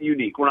we're not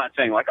unique. We're not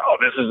saying like, oh,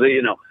 this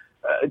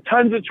is,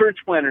 tons of church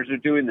planners are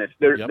doing this.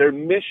 Their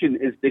mission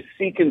is to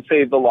seek and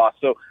save the lost.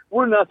 So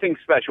we're nothing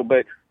special,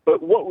 but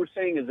what we're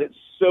saying is it's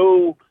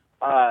so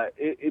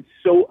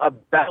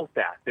about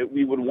that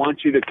we would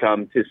want you to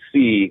come to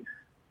see.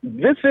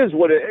 This is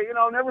what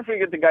I'll never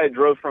forget the guy who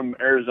drove from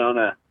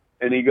Arizona,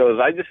 and he goes,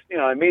 I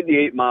made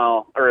the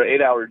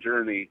 8-hour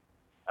journey,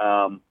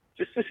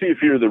 just to see if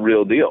you're the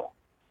real deal.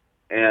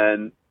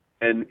 And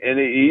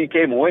he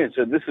came away and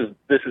said, this is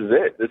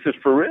it. This is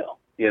for real,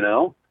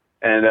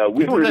 And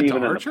we weren't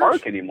even in the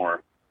park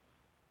anymore.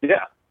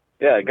 Yeah.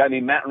 Yeah, a guy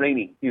named Matt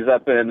Rainey. He's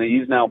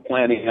now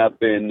planning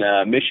up in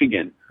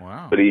Michigan.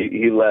 Wow. But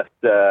he left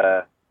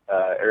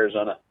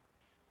Arizona.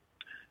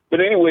 But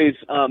anyways,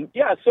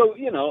 so,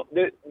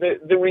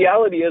 the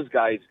reality is,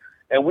 guys,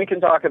 and we can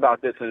talk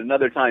about this at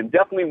another time,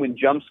 definitely when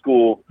Jump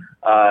School,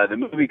 the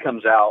movie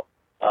comes out,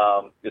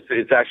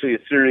 it's actually a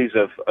series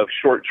of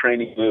short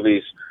training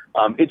movies.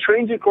 It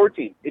trains your core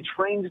team. It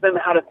trains them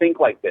how to think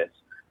like this,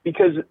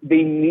 because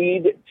they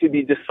need to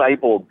be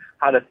discipled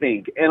how to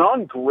think. And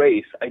on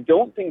grace, I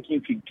don't think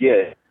you could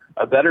get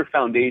a better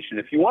foundation.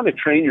 If you want to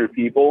train your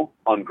people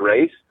on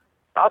grace,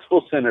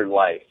 gospel-centered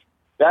life,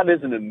 that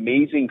is an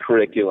amazing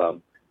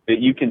curriculum that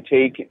you can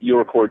take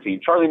your core team.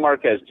 Charlie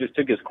Marquez just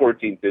took his core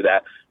team through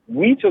that.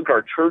 We took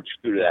our church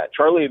through that.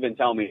 Charlie had been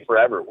telling me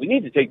forever, we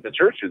need to take the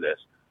church through this.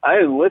 I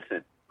didn't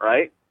listen,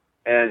 right?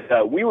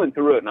 And we went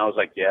through it, and I was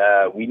like,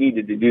 yeah, we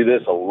needed to do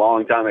this a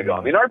long time ago.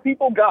 I mean, our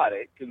people got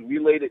it because we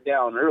laid it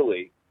down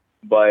early,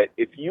 But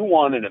if you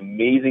want an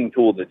amazing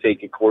tool to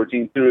take a core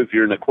team through, if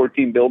you're in a core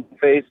team build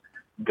phase,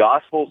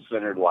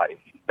 gospel-centered life,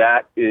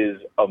 that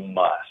is a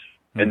must.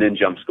 And then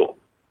jump school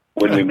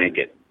when we make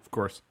it. Of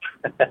course.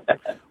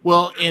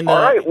 Well,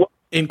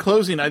 in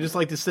closing, I'd just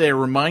like to say a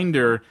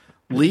reminder,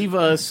 leave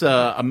us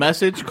a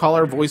message, call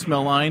our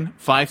voicemail line,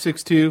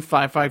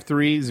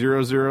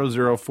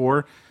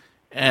 562-553-0004.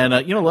 And,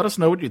 let us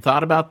know what you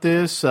thought about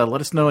this.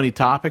 Let us know any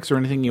topics or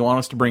anything you want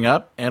us to bring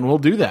up, and we'll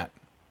do that.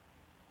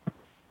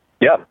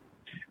 Yeah.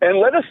 And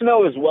let us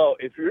know as well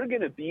if you're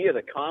going to be at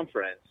a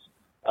conference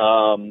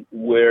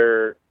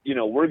where,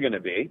 we're going to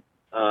be.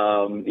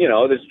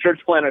 This church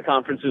planner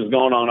conference is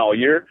going on all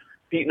year.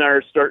 Pete and I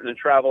are starting to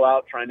travel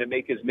out, trying to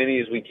make as many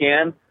as we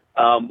can.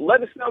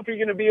 Let us know if you're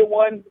going to be at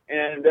one,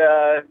 and,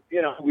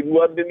 we'd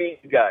love to meet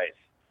you guys.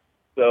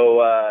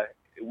 So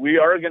we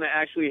are going to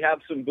actually have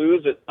some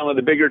booths at some of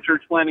the bigger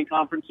church planning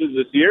conferences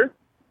this year.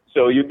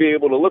 So you'll be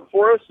able to look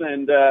for us,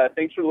 and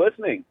thanks for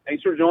listening.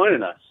 Thanks for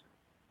joining us.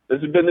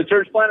 This has been the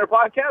Church Planner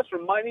Podcast,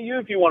 reminding you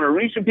if you want to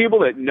reach the people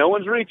that no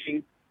one's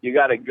reaching, you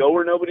got to go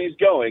where nobody's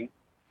going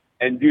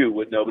and do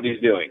what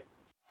nobody's doing.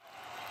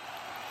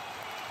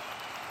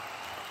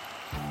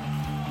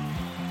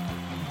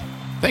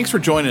 Thanks for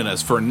joining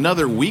us for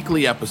another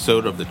weekly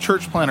episode of the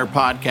Church Planner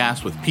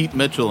Podcast with Pete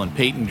Mitchell and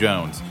Peyton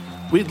Jones.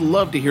 We'd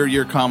love to hear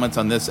your comments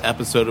on this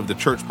episode of the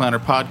Church Planner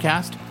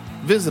Podcast.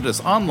 Visit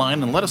us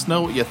online and let us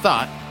know what you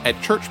thought at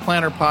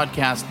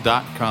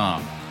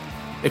churchplannerpodcast.com.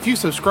 If you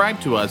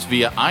subscribe to us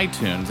via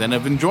iTunes and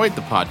have enjoyed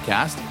the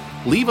podcast,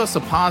 leave us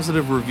a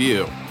positive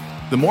review.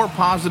 The more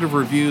positive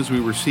reviews we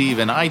receive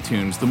in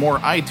iTunes, the more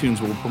iTunes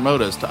will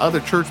promote us to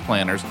other church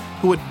planners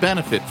who would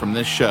benefit from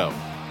this show.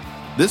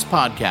 This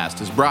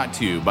podcast is brought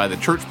to you by the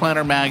Church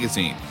Planner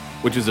Magazine,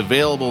 which is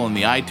available in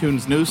the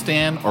iTunes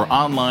newsstand or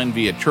online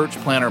via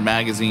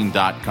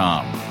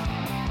churchplannermagazine.com.